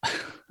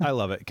 I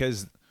love it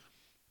because,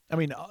 I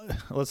mean,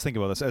 let's think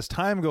about this. As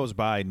time goes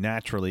by,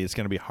 naturally, it's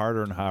going to be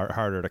harder and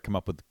harder to come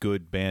up with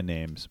good band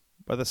names.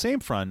 But at the same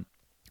front,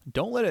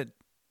 don't let it,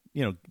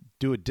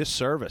 do a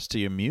disservice to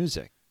your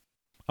music.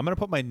 I'm going to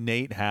put my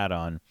Nate hat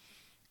on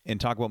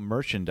and talk about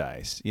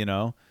merchandise,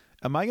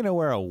 Am I going to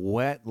wear a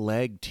Wet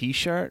Leg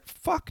t-shirt?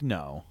 Fuck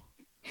no.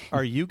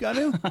 Are you going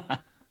to?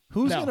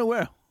 Who's going to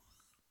wear?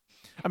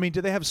 I mean,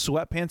 do they have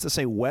sweatpants that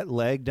say Wet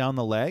Leg down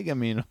the leg? I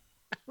mean,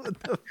 what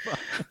the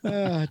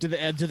fuck?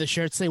 Do the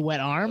shirts say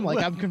Wet Arm?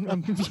 Like,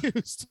 I'm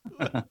confused.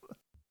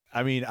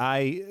 I mean,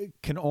 I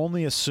can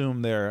only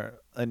assume they're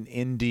an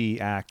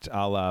indie act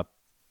a la,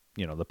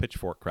 the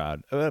Pitchfork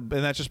crowd. And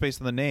that's just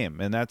based on the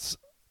name. And that's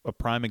a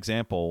prime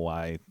example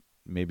why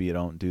maybe you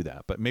don't do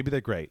that. But maybe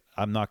they're great.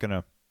 I'm not going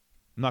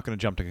to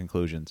jump to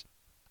conclusions.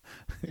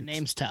 The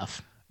name's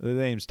tough. The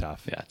name's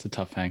tough. Yeah, it's a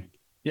tough hang.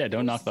 Yeah,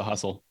 don't knock the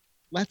hustle.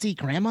 Let's Eat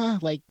Grandma?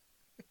 Like,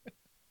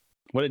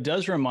 what it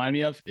does remind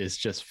me of is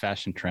just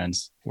fashion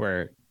trends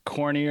where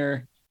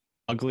cornier,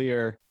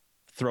 uglier,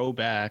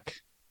 throwback,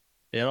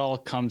 it all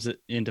comes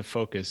into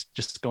focus.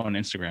 Just go on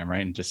Instagram,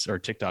 right? Or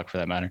TikTok for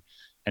that matter,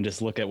 and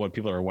just look at what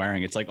people are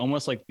wearing. It's like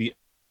almost like the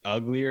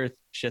uglier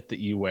shit that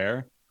you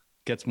wear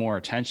gets more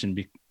attention,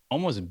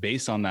 almost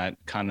based on that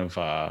kind of,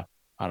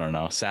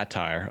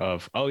 satire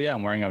of, oh yeah,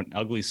 I'm wearing an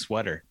ugly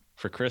sweater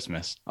for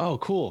Christmas. Oh,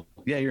 cool.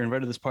 Yeah, you're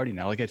invited to this party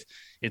now. Like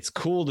it's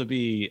cool to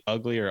be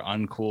ugly or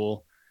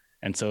uncool.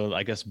 And so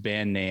I guess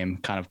band name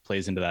kind of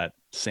plays into that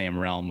same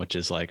realm, which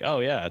is like, oh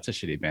yeah, it's a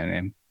shitty band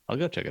name. I'll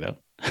go check it out.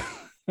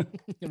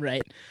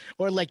 Right.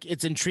 Or like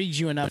it's intrigued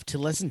you enough to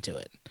listen to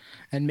it.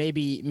 And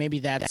maybe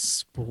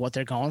that's what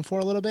they're going for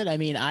a little bit. I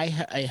mean, I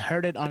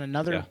heard it on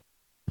another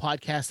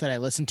podcast that I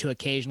listen to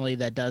occasionally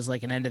that does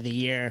like an end of the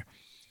year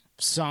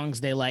songs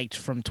they liked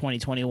from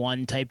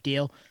 2021 type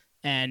deal.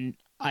 And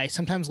I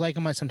sometimes like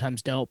them, I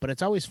sometimes don't, but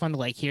it's always fun to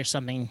like hear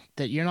something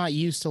that you're not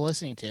used to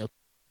listening to.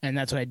 And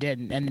that's what I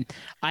did. And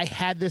I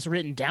had this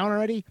written down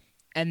already.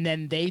 And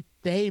then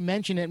they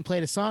mentioned it and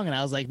played a song, and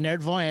I was like,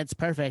 Nerdvoyance,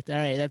 perfect. All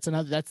right, that's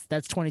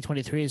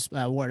 2023's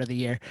word of the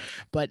year.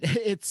 But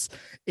it's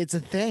a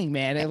thing,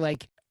 man. And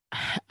like,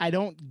 I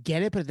don't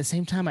get it, but at the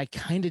same time, I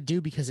kind of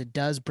do, because it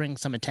does bring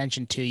some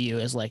attention to you.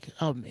 As like,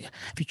 oh,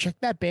 have you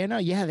checked that band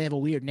out? Yeah, they have a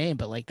weird name,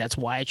 but like that's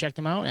why I checked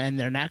them out, and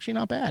they're actually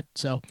not bad.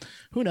 So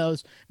who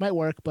knows? Might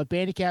work, but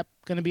Bandicap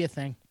gonna be a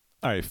thing.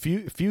 All right,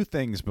 few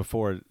things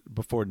before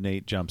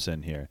Nate jumps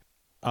in here.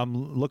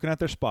 I'm looking at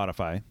their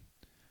Spotify.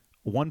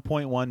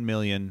 1.1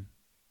 million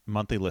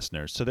monthly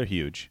listeners, so they're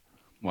huge.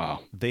 Wow.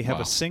 They have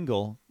a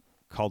single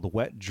called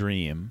Wet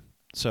Dream.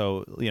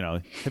 So,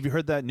 have you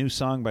heard that new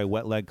song by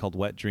Wet Leg called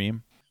Wet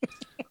Dream?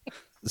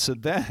 So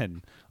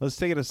then, let's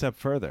take it a step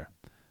further.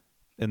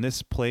 And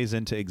this plays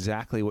into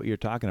exactly what you're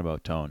talking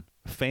about, Tone.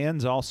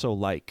 Fans also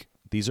like,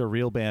 these are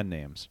real band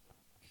names,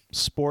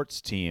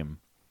 Sports Team,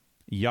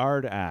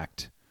 Yard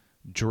Act,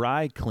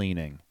 Dry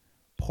Cleaning,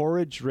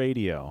 Porridge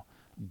Radio,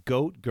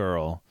 Goat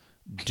Girl,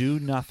 Do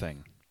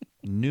Nothing,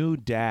 New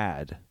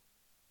Dad,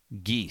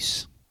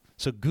 Geese.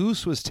 So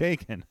Goose was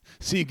taken.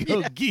 So you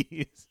go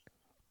Geese.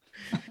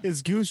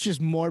 Is Goose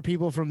just more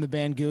people from the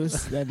band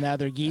Goose than now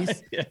they're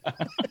Geese? Yeah.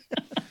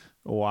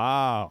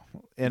 Wow.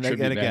 And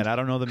again, band. I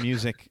don't know the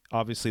music.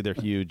 Obviously, they're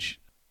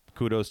huge.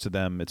 Kudos to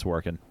them. It's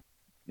working.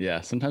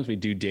 Yeah. Sometimes we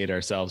do date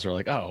ourselves. We're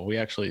like, oh,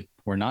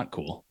 we're not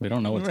cool. We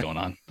don't know what's going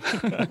on.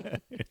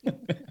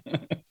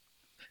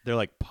 They're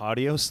like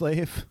Patio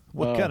Slave.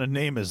 What kind of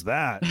name is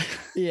that?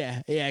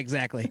 Yeah,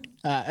 exactly.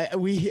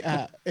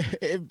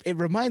 It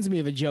reminds me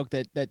of a joke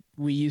that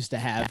we used to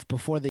have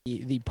before the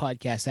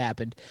podcast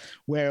happened,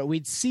 where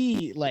we'd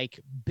see like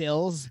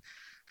bills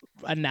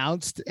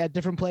announced at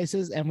different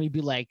places, and we'd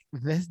be like,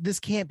 this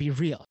can't be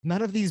real.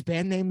 None of these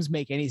band names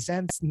make any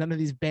sense. None of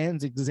these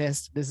bands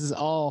exist. This is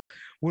all,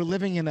 we're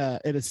living in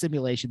a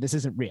simulation. This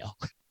isn't real.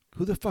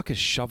 Who the fuck is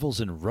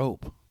Shovels and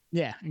Rope?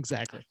 Yeah,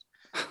 exactly.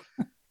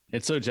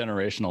 It's so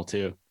generational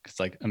too. It's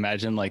like,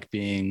 imagine like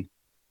being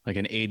like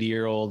an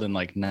 80-year-old in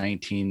like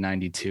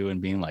 1992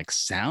 and being like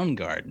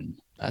Soundgarden.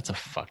 That's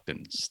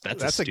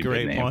a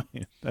great name.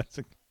 point.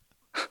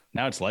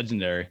 Now it's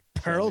legendary.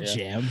 Pearl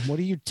Jam. What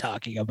are you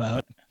talking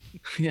about?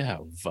 Yeah,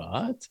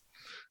 what?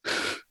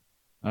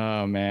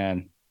 Oh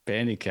man,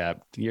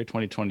 Bandicap, year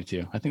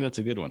 2022. I think that's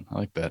a good one. I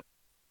like that.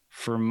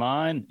 For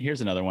mine,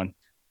 here's another one.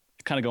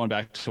 Kind of going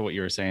back to what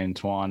you were saying,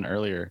 Tuan,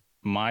 earlier.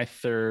 My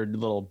third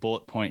little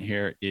bullet point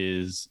here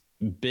is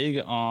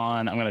big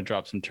on, I'm going to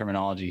drop some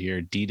terminology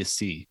here,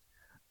 D2C,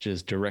 which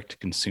is direct to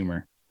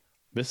consumer.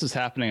 This is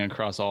happening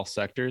across all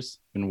sectors.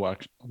 Been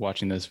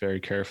watching this very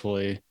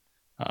carefully,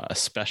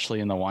 especially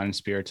in the wine and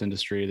spirits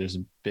industry. There's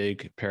a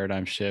big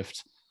paradigm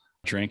shift.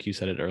 Drink, you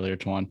said it earlier,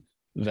 Tuan,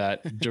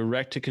 that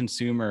direct to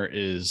consumer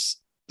is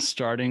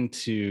starting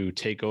to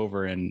take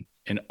over in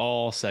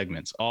all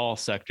segments, all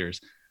sectors.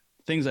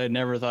 Things I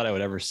never thought I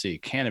would ever see.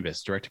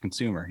 Cannabis, direct to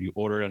consumer. You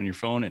order it on your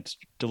phone, it's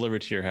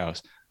delivered to your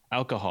house.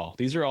 Alcohol.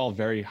 These are all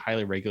very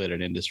highly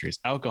regulated industries.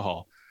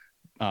 Alcohol.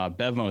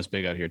 Bevmo is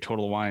big out here.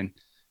 Total Wine.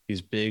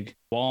 These big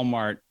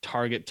Walmart,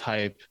 Target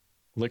type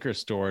liquor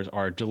stores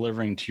are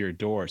delivering to your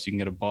door. So you can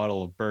get a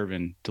bottle of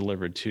bourbon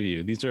delivered to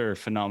you. These are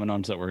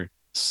phenomenons that were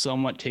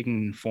somewhat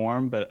taking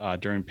form,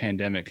 but during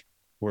pandemic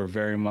were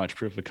very much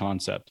proof of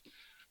concept.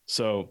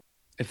 So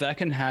if that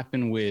can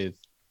happen with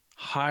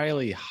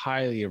highly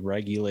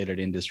regulated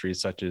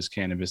industries such as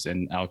cannabis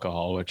and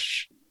alcohol,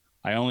 which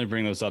I only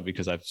bring those up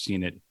because I've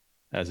seen it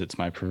as it's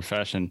my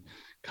profession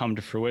come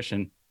to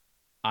fruition,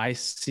 I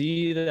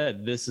see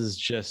that this is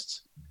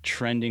just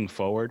trending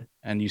forward.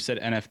 And you said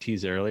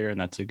NFTs earlier, and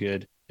that's a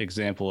good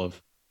example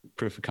of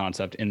proof of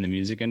concept in the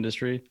music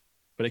industry,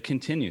 but it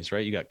continues,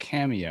 right? You got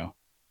Cameo.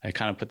 I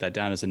kind of put that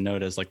down as a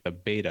note as like the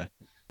beta.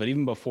 But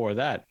even before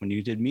that, when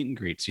you did meet and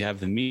greets, you have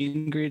the meet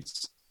and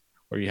greets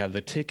or you have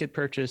the ticket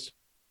purchase,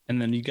 and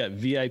then you got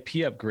VIP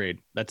upgrade.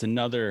 That's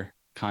another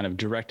kind of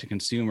direct to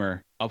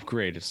consumer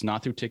upgrade. It's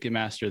not through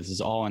Ticketmaster. This is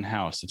all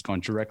in-house. It's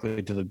going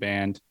directly to the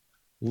band.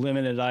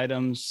 Limited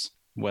items,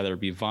 whether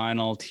it be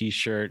vinyl,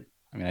 t-shirt.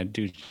 I mean, I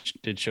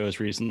did shows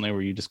recently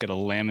where you just get a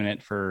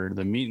laminate for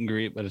the meet and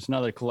greet, but it's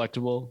another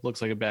collectible.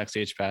 Looks like a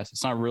backstage pass.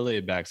 It's not really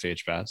a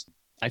backstage pass.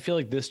 I feel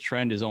like this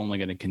trend is only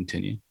going to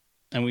continue.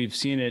 And we've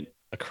seen it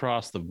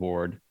across the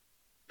board.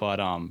 But,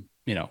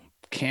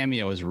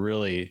 Cameo is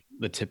really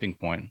the tipping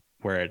point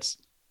where it's,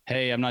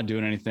 hey, I'm not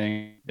doing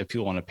anything. If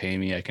people want to pay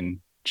me, I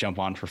can jump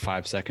on for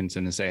 5 seconds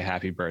and say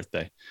happy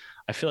birthday.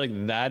 I feel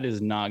like that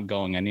is not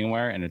going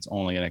anywhere, and it's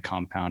only going to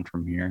compound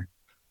from here.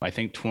 I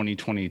think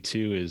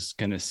 2022 is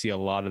going to see a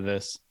lot of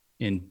this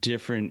in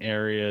different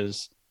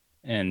areas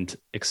and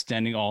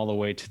extending all the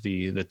way to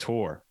the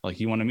tour. Like,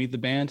 you want to meet the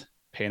band?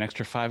 Pay an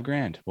extra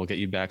 $5,000. We'll get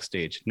you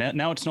backstage.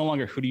 Now it's no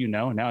longer who do you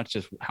know? Now it's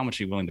just how much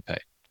are you willing to pay?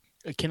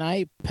 Can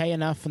I pay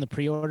enough in the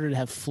pre-order to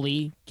have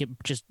Flea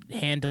just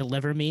hand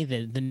deliver me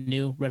the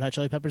new Red Hot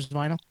Chili Peppers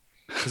vinyl?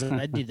 Because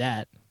I'd do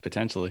that.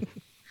 Potentially.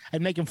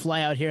 I'd make him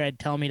fly out here. I'd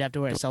tell him he'd have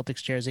to wear a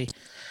Celtics jersey.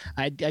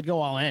 I'd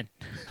go all in.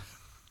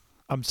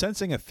 I'm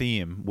sensing a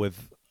theme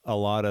with a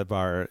lot of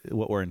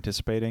what we're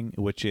anticipating,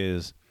 which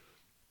is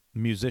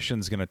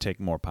musicians going to take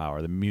more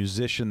power, the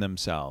musician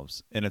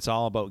themselves. And it's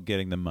all about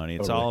getting the money.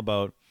 It's all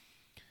about,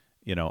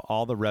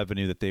 all the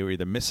revenue that they were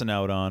either missing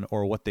out on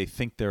or what they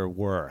think they're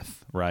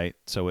worth, right?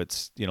 So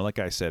it's, like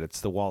I said,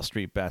 it's the Wall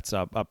Street bets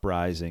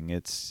uprising.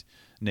 It's,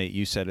 Nate,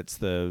 you said it's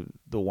the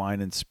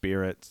wine and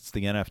spirits, it's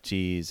the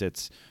NFTs,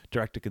 it's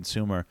direct to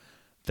consumer.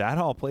 That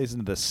all plays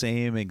into the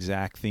same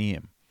exact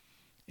theme.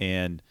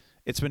 And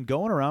it's been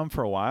going around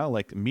for a while.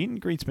 Like, meet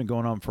and greet's been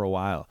going on for a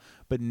while.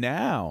 But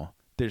now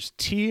there's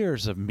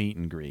tiers of meet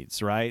and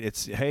greets, right?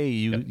 It's, hey,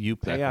 you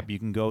pay up, you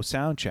can go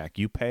sound check.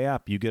 You pay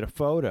up, you get a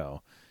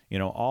photo.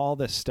 All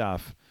this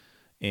stuff.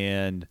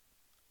 And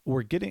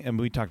we're getting, and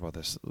we talked about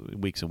this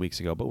weeks and weeks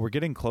ago, but we're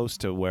getting close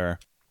to where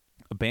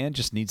a band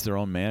just needs their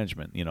own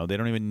management. They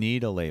don't even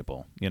need a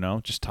label,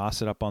 just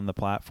toss it up on the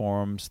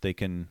platforms. They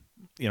can,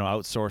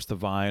 outsource the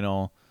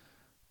vinyl.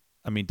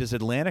 I mean, does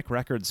Atlantic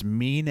Records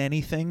mean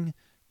anything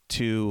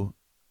to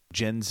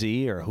Gen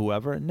Z or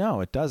whoever?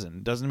 No, it doesn't.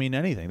 It doesn't mean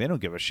anything. They don't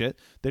give a shit.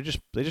 They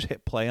just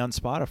hit play on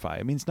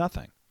Spotify. It means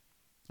nothing.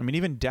 I mean,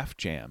 even Def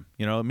Jam,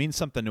 it means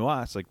something to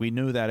us. Like, we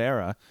knew that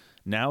era.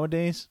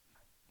 Nowadays,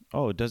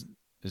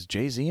 is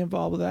Jay-Z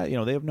involved with that?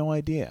 They have no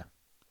idea.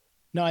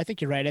 No, I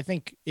think you're right. I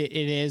think it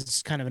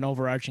is kind of an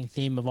overarching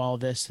theme of all of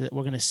this, that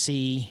we're going to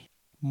see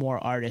more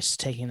artists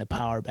taking the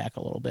power back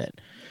a little bit.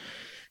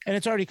 And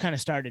it's already kind of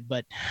started,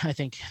 but I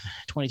think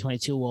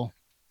 2022 will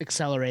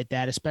accelerate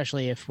that,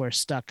 especially if we're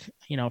stuck,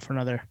 for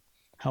another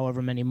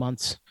however many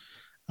months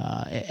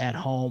at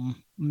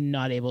home,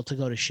 not able to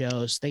go to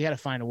shows. They got to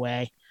find a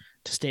way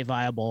to stay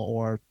viable,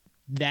 or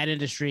that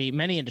industry,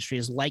 many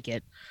industries like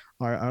it,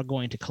 are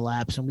going to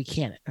collapse, and we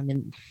can't. I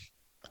mean,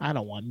 I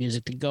don't want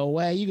music to go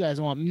away. You guys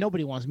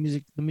nobody wants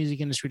the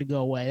music industry to go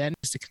away. That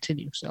needs to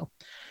continue. So,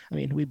 I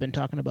mean, we've been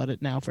talking about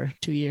it now for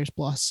 2 years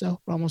plus, so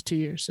almost 2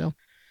 years. So,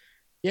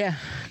 yeah,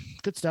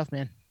 good stuff,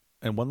 man.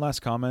 And one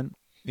last comment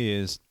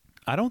is,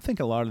 I don't think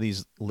a lot of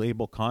these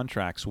label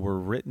contracts were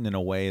written in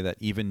a way that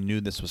even knew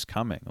this was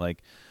coming.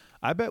 Like,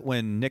 I bet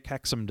when Nick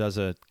Hexum does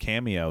a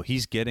cameo,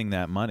 he's getting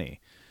that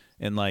money.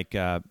 And like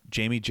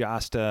Jamie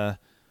Josta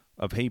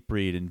of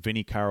Hatebreed and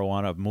Vinny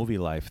Caruana of Movie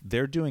Life,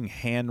 they're doing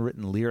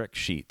handwritten lyric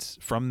sheets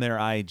from their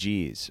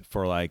IGs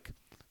for like,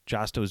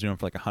 Josta was doing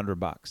for like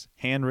 $100.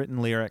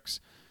 Handwritten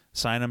lyrics,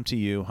 sign them to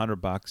you,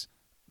 $100.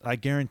 I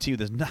guarantee you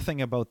there's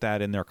nothing about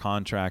that in their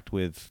contract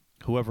with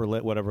whatever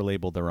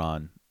label they're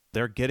on.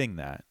 They're getting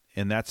that.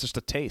 And that's just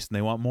a taste. And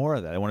they want more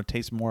of that. They want to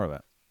taste more of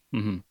it.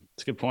 Mm-hmm.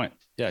 That's a good point.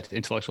 Yeah, it's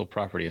intellectual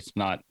property. It's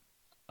not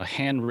a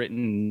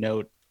handwritten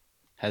note,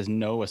 has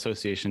no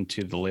association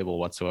to the label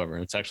whatsoever.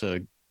 It's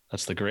actually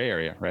that's the gray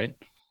area, right?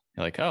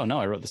 You're like, oh no,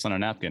 I wrote this on a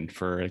napkin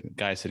for a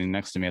guy sitting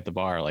next to me at the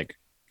bar. Like,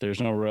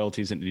 there's no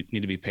royalties that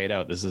need to be paid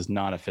out. This is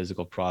not a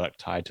physical product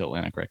tied to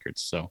Atlantic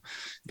Records. So,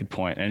 good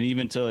point. And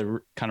even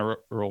to kind of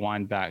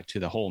rewind back to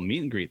the whole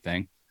meet and greet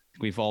thing,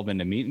 we've all been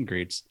to meet and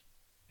greets.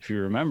 If you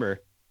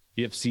remember,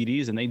 you have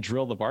CDs and they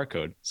drill the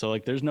barcode. So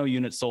like, there's no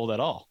unit sold at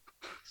all.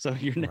 So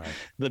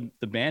the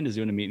band is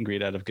doing a meet and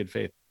greet out of good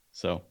faith.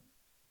 So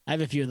I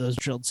have a few of those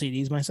drilled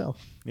CDs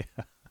myself. Yeah.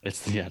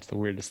 It's the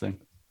weirdest thing.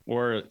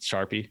 Or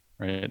Sharpie,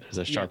 right? There's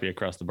a Sharpie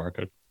across the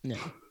barcode. Yeah.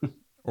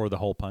 Or the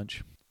hole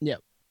punch.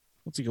 Yep.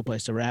 That's a good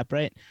place to wrap,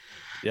 right?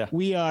 Yeah.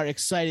 We are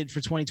excited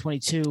for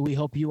 2022. We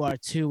hope you are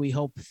too. We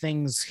hope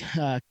things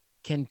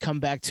can come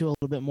back to a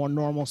little bit more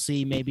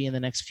normalcy, maybe in the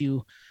next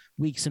few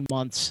weeks and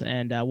months,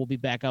 and we'll be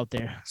back out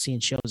there seeing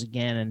shows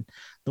again and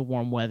the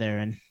warm weather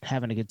and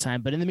having a good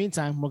time. But in the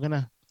meantime, we're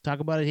gonna talk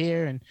about it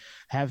here and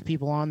have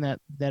people on that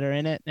are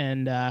in it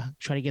and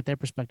try to get their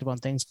perspective on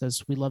things,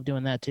 because we love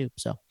doing that too.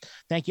 So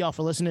thank you all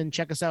for listening.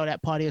 Check us out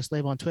at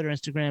Podioslave on Twitter,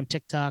 Instagram,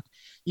 TikTok.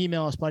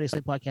 Email us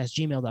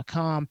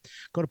podioslavepodcast@gmail.com.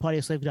 Go to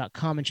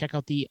podioslave.com and check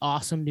out the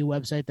awesome new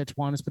website that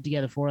Juan has put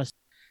together for us,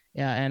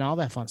 and all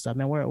that fun stuff,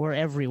 man. We're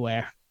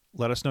everywhere.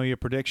 Let us know your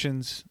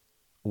predictions.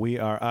 We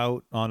are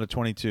out on to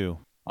 22.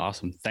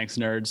 Awesome. Thanks,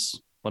 nerds.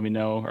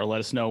 Let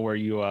us know where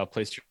you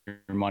placed your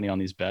money on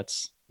these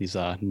bets, these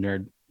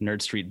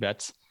Nerd Street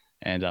bets,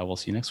 and we'll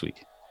see you next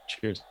week.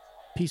 Cheers.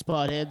 Peace,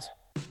 podheads.